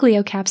the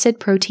nucleocapsid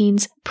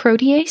proteins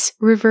protease,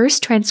 reverse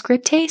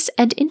transcriptase,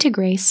 and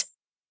integrase.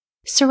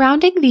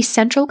 Surrounding these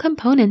central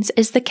components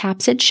is the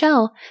capsid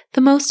shell,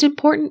 the most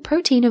important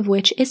protein of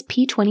which is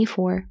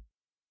P24.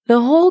 The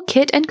whole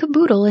kit and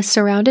caboodle is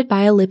surrounded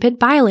by a lipid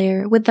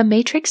bilayer with the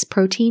matrix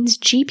proteins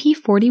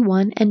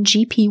GP41 and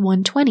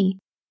GP120,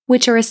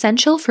 which are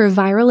essential for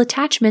viral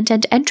attachment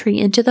and entry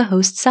into the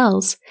host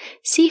cells.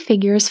 See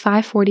figures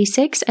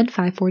 546 and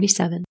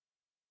 547.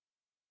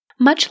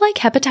 Much like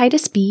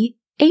hepatitis B,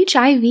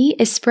 HIV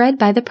is spread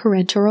by the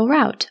parenteral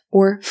route,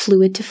 or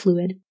fluid to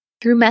fluid,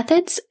 through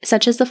methods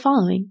such as the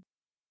following.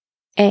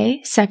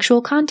 A.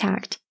 Sexual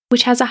contact.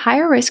 which has a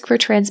higher risk for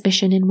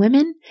transmission in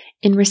women,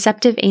 in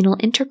receptive anal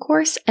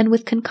intercourse, and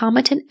with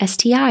concomitant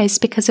STIs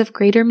because of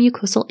greater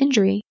mucosal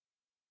injury.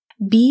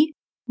 B.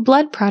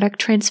 Blood product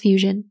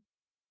transfusion.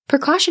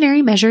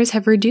 Precautionary measures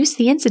have reduced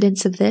the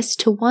incidence of this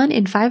to 1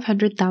 in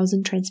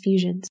 500,000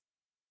 transfusions.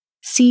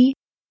 C.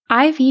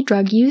 IV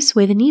drug use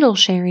with needle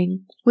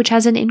sharing, which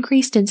has an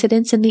increased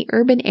incidence in the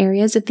urban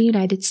areas of the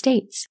United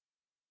States.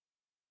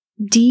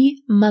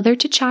 D. Mother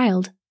to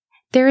child.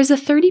 There is a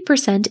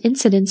 30%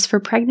 incidence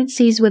for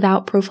pregnancies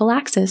without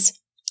prophylaxis,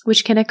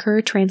 which can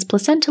occur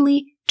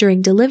transplacentally,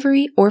 during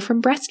delivery, or from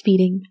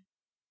breastfeeding.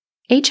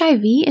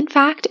 HIV, in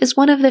fact, is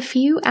one of the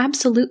few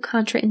absolute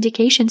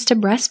contraindications to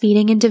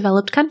breastfeeding in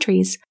developed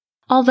countries,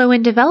 although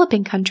in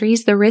developing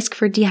countries the risk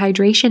for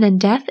dehydration and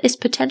death is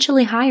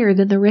potentially higher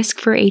than the risk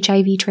for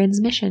HIV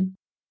transmission.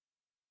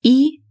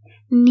 E.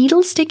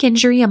 Needle stick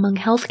injury among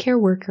healthcare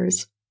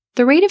workers.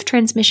 The rate of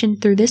transmission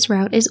through this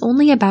route is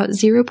only about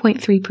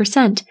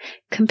 0.3%,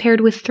 compared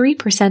with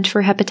 3%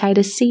 for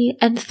hepatitis C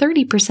and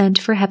 30%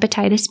 for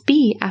hepatitis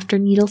B after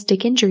needle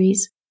stick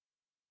injuries.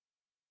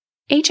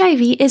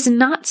 HIV is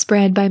not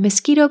spread by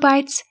mosquito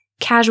bites,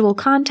 casual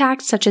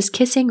contact such as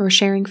kissing or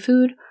sharing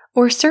food,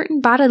 or certain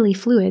bodily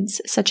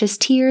fluids such as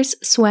tears,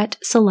 sweat,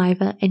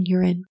 saliva, and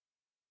urine.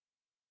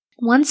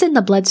 Once in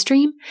the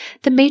bloodstream,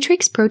 the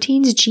matrix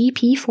proteins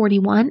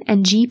GP41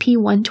 and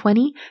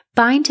GP120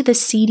 bind to the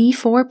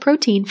CD4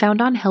 protein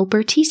found on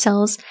helper T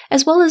cells,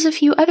 as well as a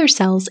few other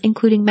cells,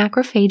 including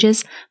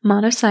macrophages,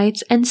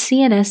 monocytes, and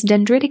CNS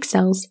dendritic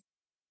cells.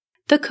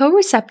 The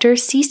co-receptor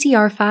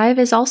CCR5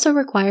 is also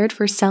required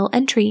for cell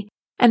entry,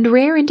 and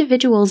rare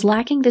individuals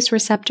lacking this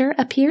receptor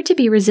appear to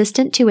be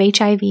resistant to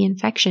HIV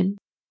infection.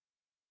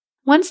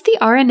 Once the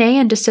RNA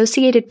and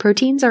associated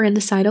proteins are in the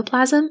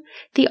cytoplasm,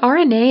 the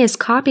RNA is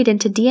copied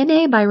into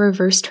DNA by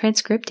reverse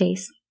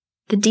transcriptase.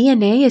 The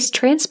DNA is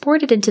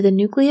transported into the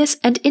nucleus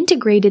and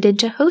integrated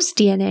into host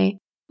DNA,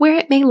 where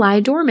it may lie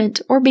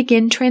dormant or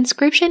begin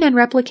transcription and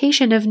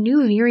replication of new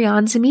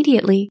virions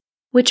immediately,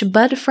 which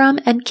bud from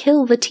and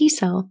kill the T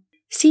cell.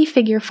 See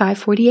Figure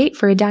 548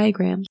 for a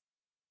diagram.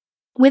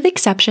 With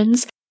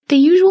exceptions, the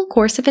usual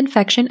course of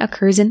infection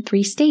occurs in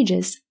 3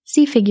 stages.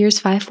 See Figures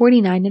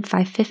 549 and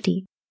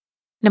 550.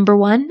 Number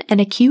 1, an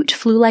acute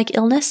flu-like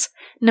illness.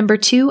 Number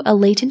 2, a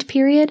latent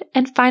period.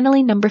 And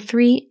finally, number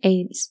 3,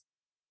 AIDS.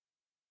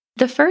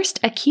 The first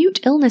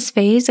acute illness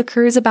phase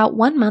occurs about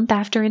 1 month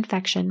after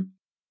infection.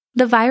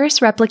 The virus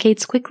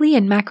replicates quickly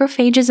in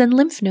macrophages and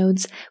lymph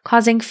nodes,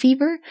 causing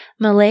fever,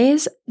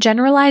 malaise,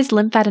 generalized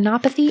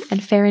lymphadenopathy,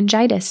 and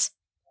pharyngitis.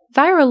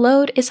 Viral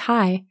load is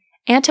high.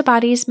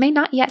 Antibodies may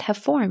not yet have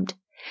formed.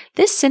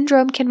 This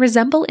syndrome can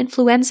resemble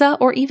influenza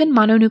or even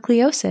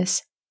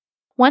mononucleosis.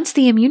 Once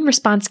the immune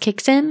response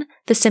kicks in,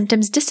 the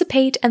symptoms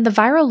dissipate and the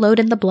viral load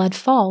in the blood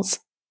falls,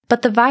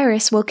 but the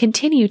virus will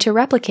continue to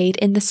replicate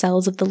in the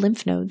cells of the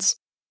lymph nodes.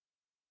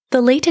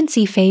 The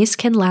latency phase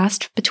can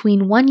last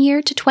between 1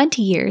 year to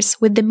 20 years,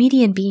 with the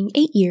median being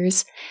 8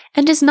 years,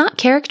 and is not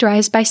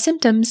characterized by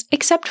symptoms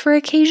except for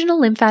occasional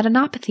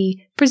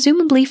lymphadenopathy,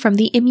 presumably from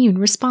the immune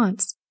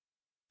response.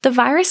 The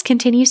virus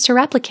continues to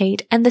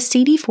replicate and the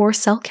CD4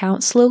 cell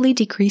count slowly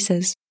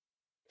decreases.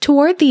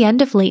 Toward the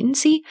end of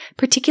latency,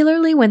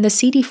 particularly when the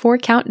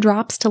CD4 count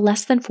drops to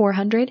less than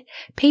 400,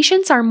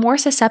 patients are more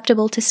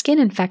susceptible to skin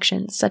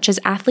infections such as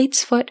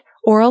athlete's foot,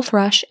 oral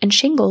thrush, and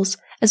shingles,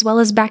 as well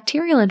as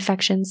bacterial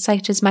infections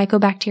such as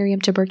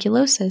Mycobacterium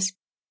tuberculosis.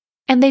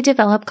 And they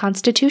develop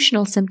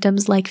constitutional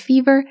symptoms like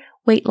fever,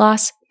 weight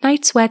loss,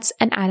 night sweats,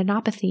 and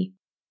adenopathy.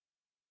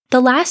 The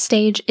last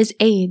stage is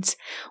AIDS,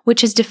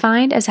 which is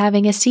defined as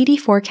having a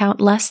CD4 count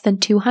less than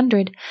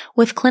 200,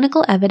 with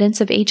clinical evidence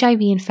of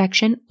HIV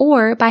infection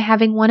or by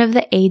having one of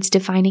the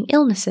AIDS-defining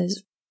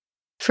illnesses.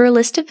 For a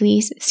list of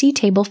these, see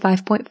Table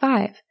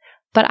 5.5,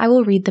 but I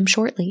will read them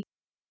shortly.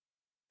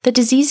 The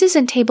diseases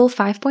in Table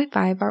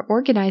 5.5 are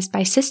organized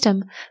by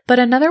system, but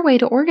another way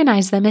to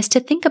organize them is to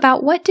think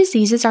about what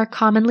diseases are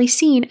commonly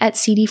seen at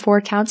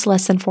CD4 counts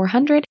less than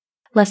 400,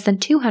 less than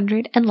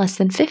 200, and less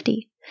than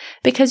 50.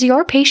 Because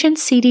your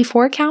patient's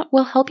CD4 count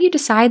will help you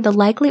decide the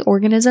likely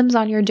organisms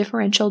on your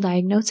differential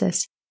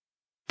diagnosis.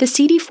 The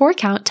CD4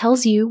 count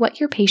tells you what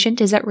your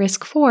patient is at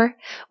risk for,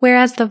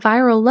 whereas the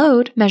viral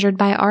load, measured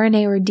by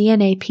RNA or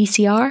DNA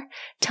PCR,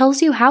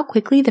 tells you how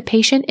quickly the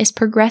patient is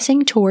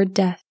progressing toward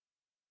death.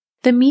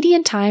 The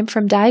median time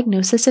from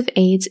diagnosis of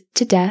AIDS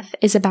to death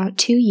is about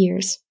 2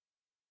 years.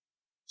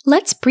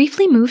 Let's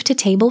briefly move to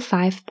Table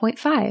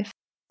 5.5,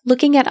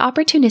 looking at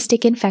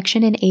opportunistic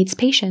infection in AIDS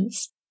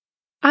patients.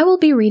 I will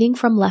be reading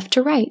from left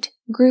to right,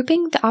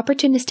 grouping the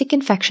opportunistic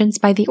infections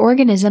by the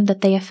organism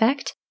that they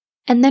affect,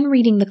 and then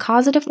reading the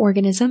causative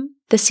organism,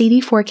 the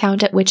CD4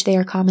 count at which they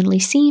are commonly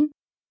seen,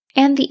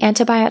 and the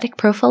antibiotic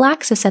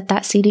prophylaxis at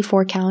that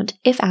CD4 count,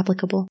 if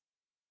applicable.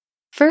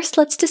 First,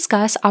 let's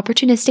discuss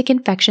opportunistic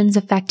infections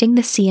affecting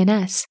the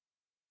CNS.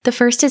 The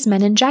first is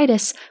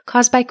meningitis,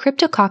 caused by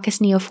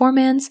Cryptococcus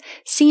neoformans,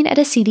 seen at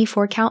a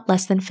CD4 count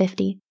less than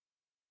 50.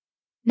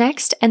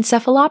 Next,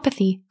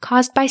 encephalopathy,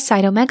 caused by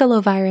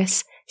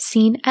cytomegalovirus,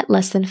 seen at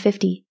less than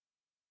 50.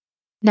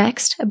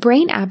 Next, a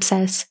brain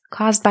abscess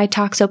caused by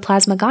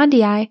Toxoplasma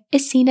gondii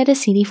is seen at a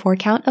CD4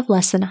 count of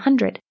less than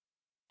 100.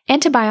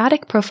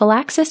 Antibiotic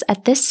prophylaxis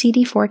at this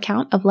CD4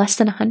 count of less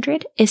than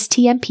 100 is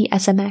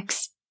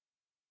TMP-SMX.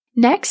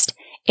 Next,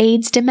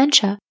 AIDS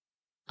dementia.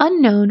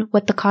 Unknown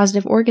what the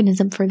causative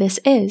organism for this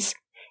is.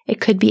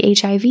 It could be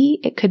HIV,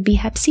 it could be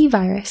Hep C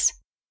virus.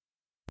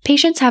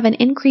 Patients have an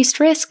increased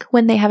risk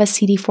when they have a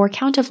CD4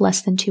 count of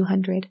less than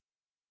 200.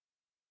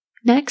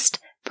 Next,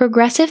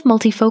 progressive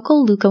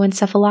multifocal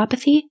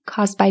leukoencephalopathy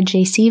caused by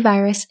JC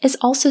virus is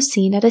also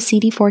seen at a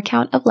CD4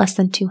 count of less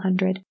than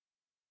 200.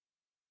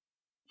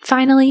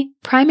 Finally,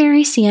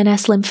 primary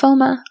CNS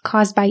lymphoma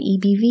caused by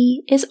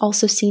EBV is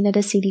also seen at a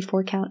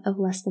CD4 count of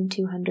less than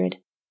 200.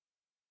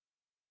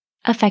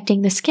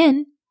 Affecting the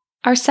skin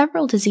are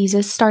several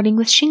diseases starting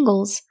with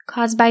shingles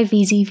caused by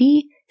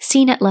VZV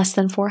seen at less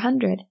than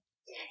 400.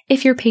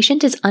 If your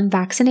patient is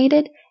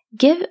unvaccinated,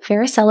 give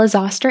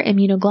varicella-zoster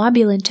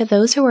immunoglobulin to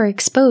those who are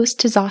exposed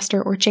to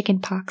zoster or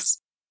chickenpox.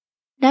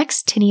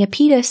 Next, tinea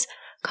pedis,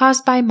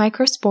 caused by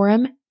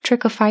Microsporum,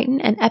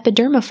 trichophyton, and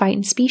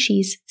epidermophyton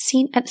species,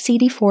 seen at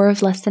CD4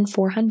 of less than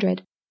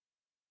 400.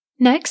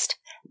 Next,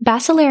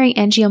 bacillary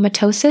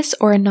angiomatosis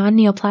or a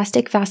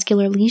non-neoplastic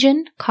vascular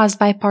lesion caused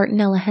by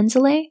Bartonella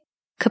henselae,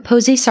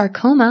 Kaposi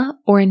sarcoma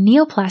or a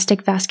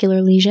neoplastic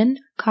vascular lesion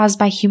caused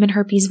by human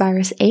herpes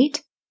virus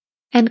 8,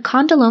 and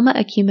condyloma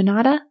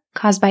acuminata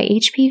caused by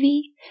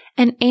HPV,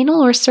 and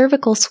anal or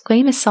cervical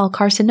squamous cell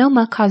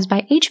carcinoma caused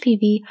by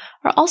HPV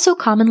are also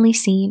commonly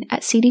seen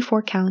at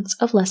CD4 counts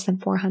of less than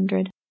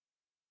 400.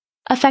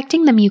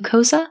 Affecting the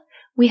mucosa,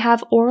 we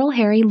have oral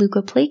hairy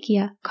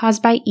leukoplakia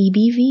caused by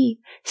EBV,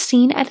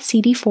 seen at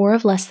CD4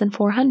 of less than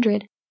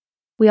 400.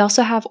 We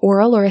also have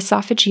oral or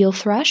esophageal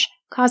thrush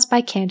caused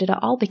by Candida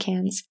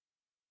albicans.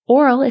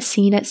 Oral is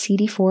seen at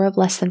CD4 of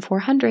less than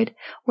 400,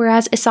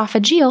 whereas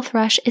esophageal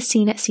thrush is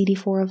seen at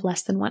CD4 of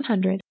less than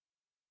 100.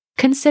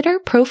 Consider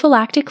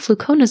prophylactic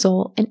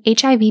fluconazole in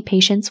HIV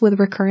patients with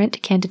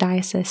recurrent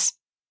candidiasis.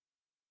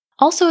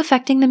 Also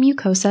affecting the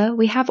mucosa,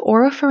 we have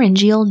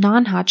oropharyngeal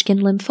non-Hodgkin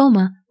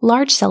lymphoma,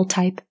 large cell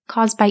type,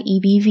 caused by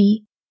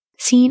EBV,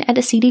 seen at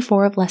a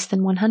CD4 of less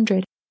than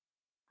 100.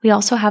 We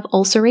also have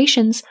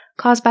ulcerations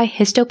caused by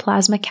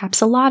Histoplasma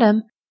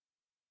capsulatum,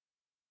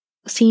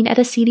 seen at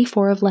a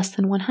CD4 of less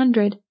than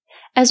 100,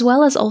 as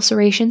well as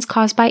ulcerations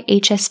caused by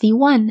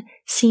HSV1,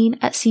 seen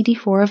at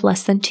CD4 of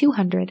less than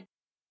 200.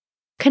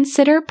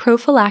 Consider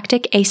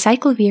prophylactic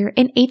acyclovir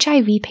in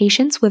HIV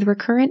patients with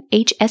recurrent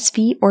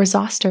HSV or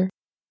zoster.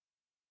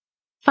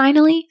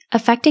 Finally,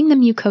 affecting the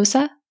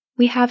mucosa,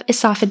 we have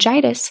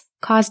esophagitis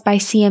caused by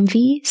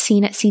CMV,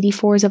 seen at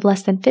CD4s of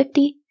less than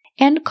 50,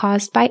 and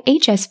caused by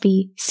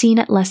HSV, seen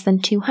at less than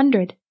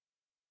 200.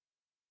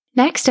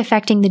 Next,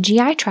 affecting the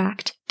GI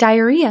tract,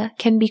 diarrhea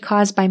can be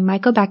caused by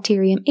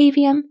Mycobacterium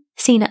avium,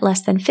 seen at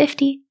less than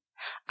 50,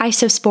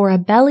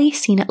 Isospora belli,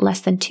 seen at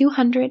less than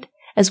 200,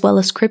 as well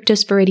as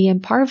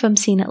Cryptosporidium parvum,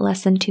 seen at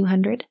less than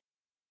 200.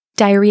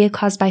 Diarrhea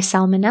caused by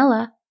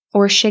Salmonella,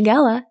 or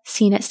Shigella,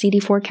 seen at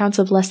CD4 counts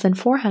of less than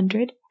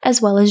 400,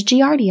 as well as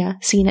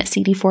Giardia, seen at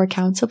CD4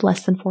 counts of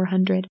less than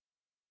 400.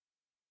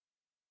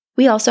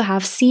 We also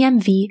have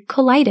CMV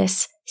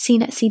colitis,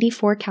 seen at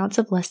CD4 counts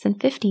of less than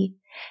 50,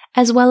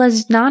 as well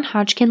as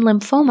non-Hodgkin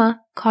lymphoma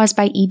caused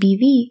by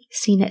EBV,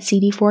 seen at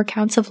CD4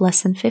 counts of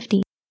less than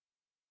 50.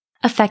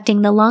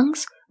 Affecting the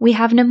lungs, we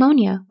have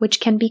pneumonia, which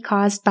can be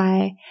caused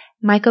by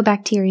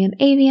Mycobacterium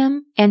avium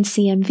and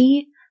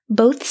CMV,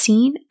 both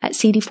seen at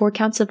CD4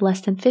 counts of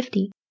less than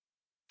 50.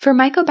 For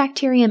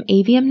Mycobacterium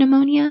avium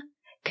pneumonia,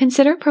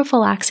 consider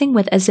prophylaxing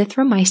with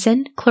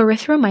azithromycin,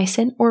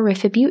 clarithromycin, or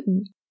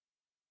rifabutin.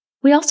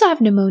 We also have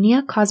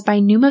pneumonia caused by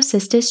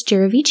Pneumocystis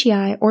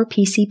jirovecii or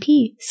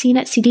PCP, seen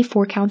at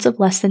CD4 counts of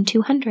less than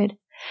 200.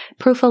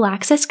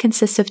 Prophylaxis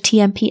consists of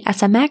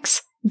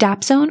TMP-SMX,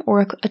 dapsone,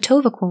 or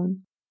atovaquone.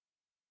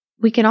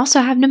 We can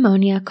also have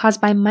pneumonia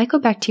caused by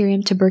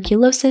Mycobacterium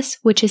tuberculosis,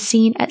 which is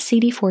seen at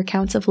CD4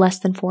 counts of less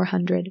than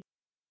 400.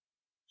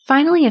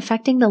 Finally,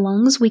 affecting the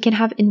lungs, we can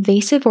have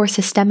invasive or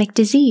systemic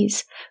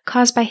disease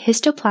caused by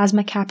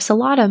Histoplasma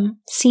capsulatum,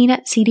 seen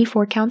at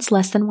CD4 counts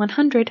less than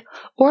 100,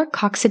 or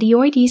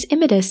Coccidioides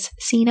immitis,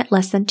 seen at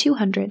less than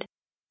 200,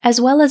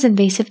 as well as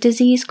invasive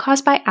disease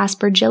caused by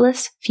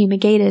Aspergillus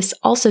fumigatus,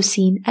 also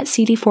seen at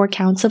CD4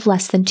 counts of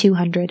less than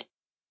 200.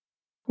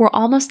 We're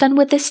almost done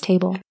with this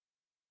table.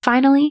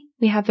 Finally,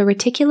 we have the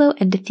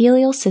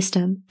reticuloendothelial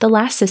system, the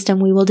last system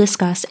we will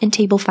discuss in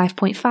Table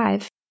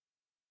 5.5.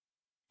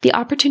 The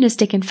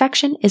opportunistic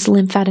infection is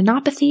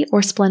lymphadenopathy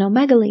or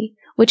splenomegaly,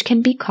 which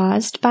can be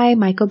caused by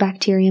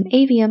Mycobacterium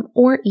avium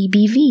or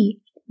EBV.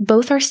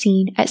 Both are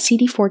seen at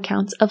CD4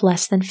 counts of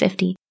less than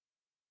 50.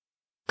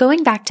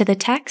 Going back to the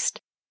text,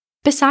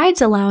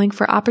 besides allowing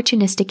for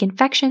opportunistic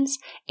infections,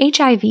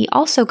 HIV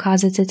also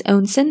causes its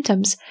own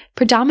symptoms,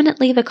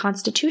 predominantly the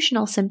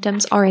constitutional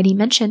symptoms already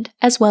mentioned,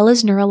 as well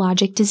as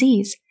neurologic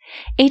disease.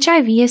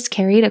 HIV is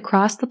carried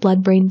across the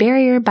blood-brain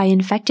barrier by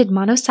infected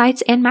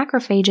monocytes and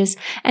macrophages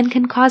and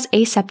can cause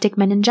aseptic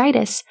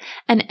meningitis,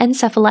 an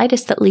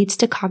encephalitis that leads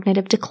to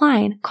cognitive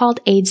decline, called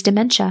AIDS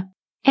dementia.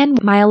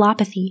 and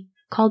myelopathy,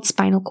 called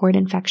spinal cord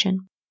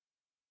infection.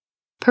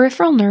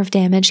 Peripheral nerve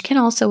damage can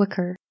also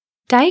occur.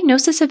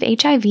 Diagnosis of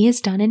HIV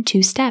is done in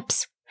 2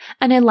 steps.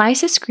 An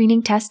ELISA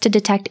screening test to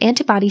detect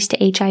antibodies to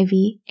HIV,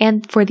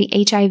 and for the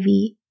HIV,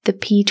 the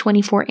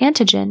P24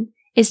 antigen,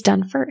 is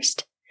done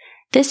first.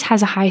 This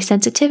has a high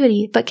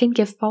sensitivity but can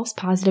give false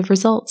positive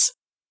results.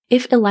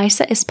 If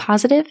ELISA is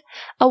positive,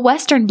 a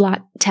Western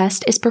blot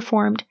test is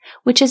performed,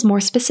 which is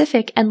more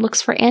specific and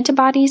looks for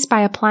antibodies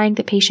by applying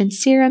the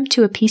patient's serum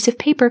to a piece of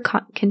paper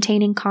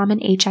containing common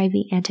HIV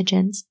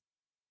antigens.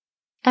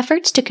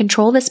 Efforts to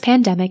control this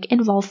pandemic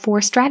involve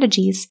 4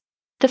 strategies.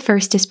 The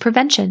first is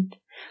prevention,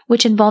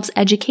 which involves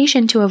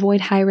education to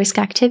avoid high-risk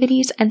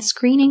activities and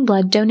screening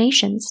blood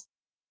donations.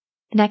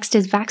 Next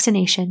is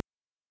vaccination.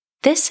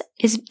 This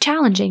is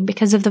challenging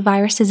because of the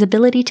virus's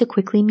ability to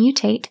quickly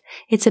mutate,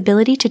 its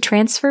ability to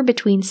transfer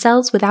between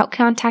cells without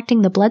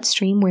contacting the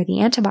bloodstream where the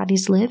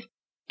antibodies live,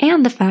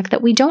 and the fact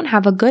that we don't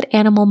have a good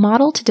animal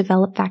model to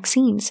develop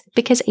vaccines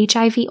because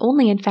HIV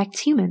only infects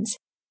humans.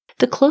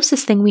 The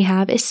closest thing we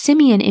have is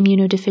simian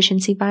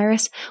immunodeficiency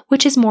virus,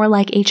 which is more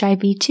like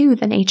HIV-2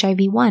 than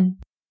HIV-1.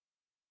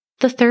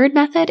 The third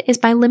method is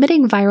by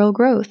limiting viral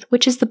growth,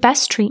 which is the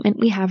best treatment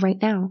we have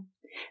right now.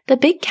 The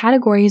big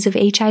categories of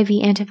HIV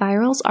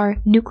antivirals are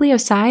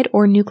nucleoside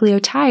or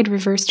nucleotide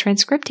reverse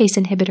transcriptase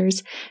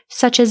inhibitors,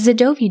 such as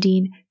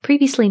zidovudine,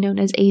 previously known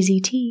as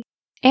AZT,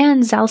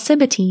 and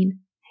zalcibatine,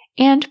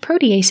 and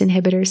protease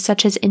inhibitors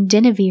such as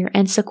indinavir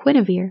and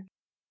saquinavir.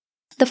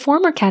 The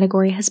former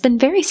category has been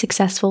very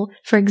successful,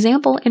 for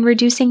example, in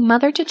reducing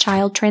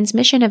mother-to-child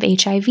transmission of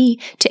HIV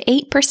to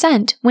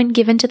 8% when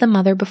given to the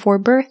mother before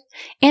birth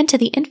and to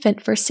the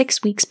infant for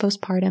 6 weeks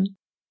postpartum.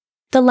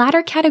 The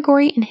latter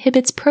category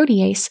inhibits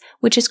protease,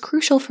 which is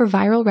crucial for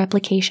viral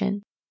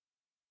replication.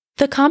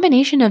 The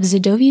combination of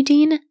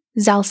zidovudine,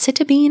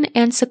 zalcitabine,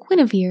 and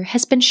saquinavir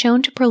has been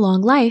shown to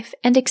prolong life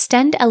and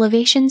extend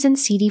elevations in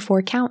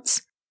CD4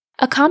 counts.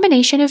 A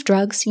combination of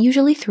drugs,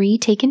 usually 3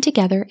 taken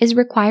together, is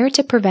required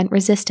to prevent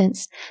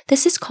resistance.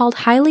 This is called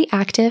highly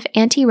active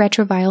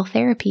antiretroviral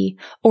therapy,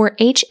 or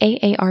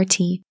HAART.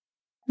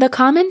 The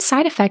common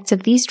side effects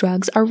of these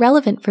drugs are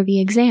relevant for the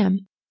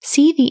exam.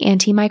 See the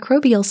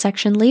antimicrobial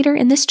section later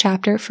in this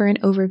chapter for an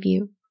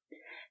overview.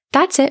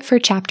 That's it for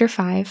Chapter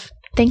 5.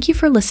 Thank you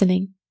for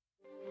listening.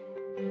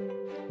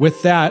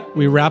 With that,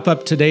 we wrap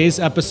up today's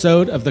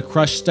episode of the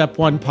Crush Step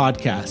 1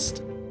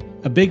 podcast.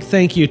 A big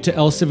thank you to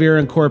Elsevier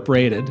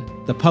Incorporated,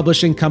 the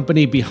publishing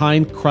company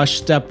behind Crush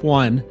Step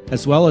 1,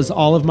 as well as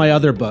all of my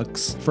other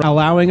books, for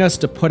allowing us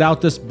to put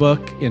out this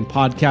book in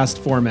podcast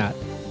format.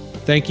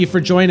 Thank you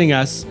for joining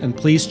us, and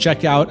please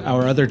check out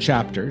our other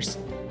chapters.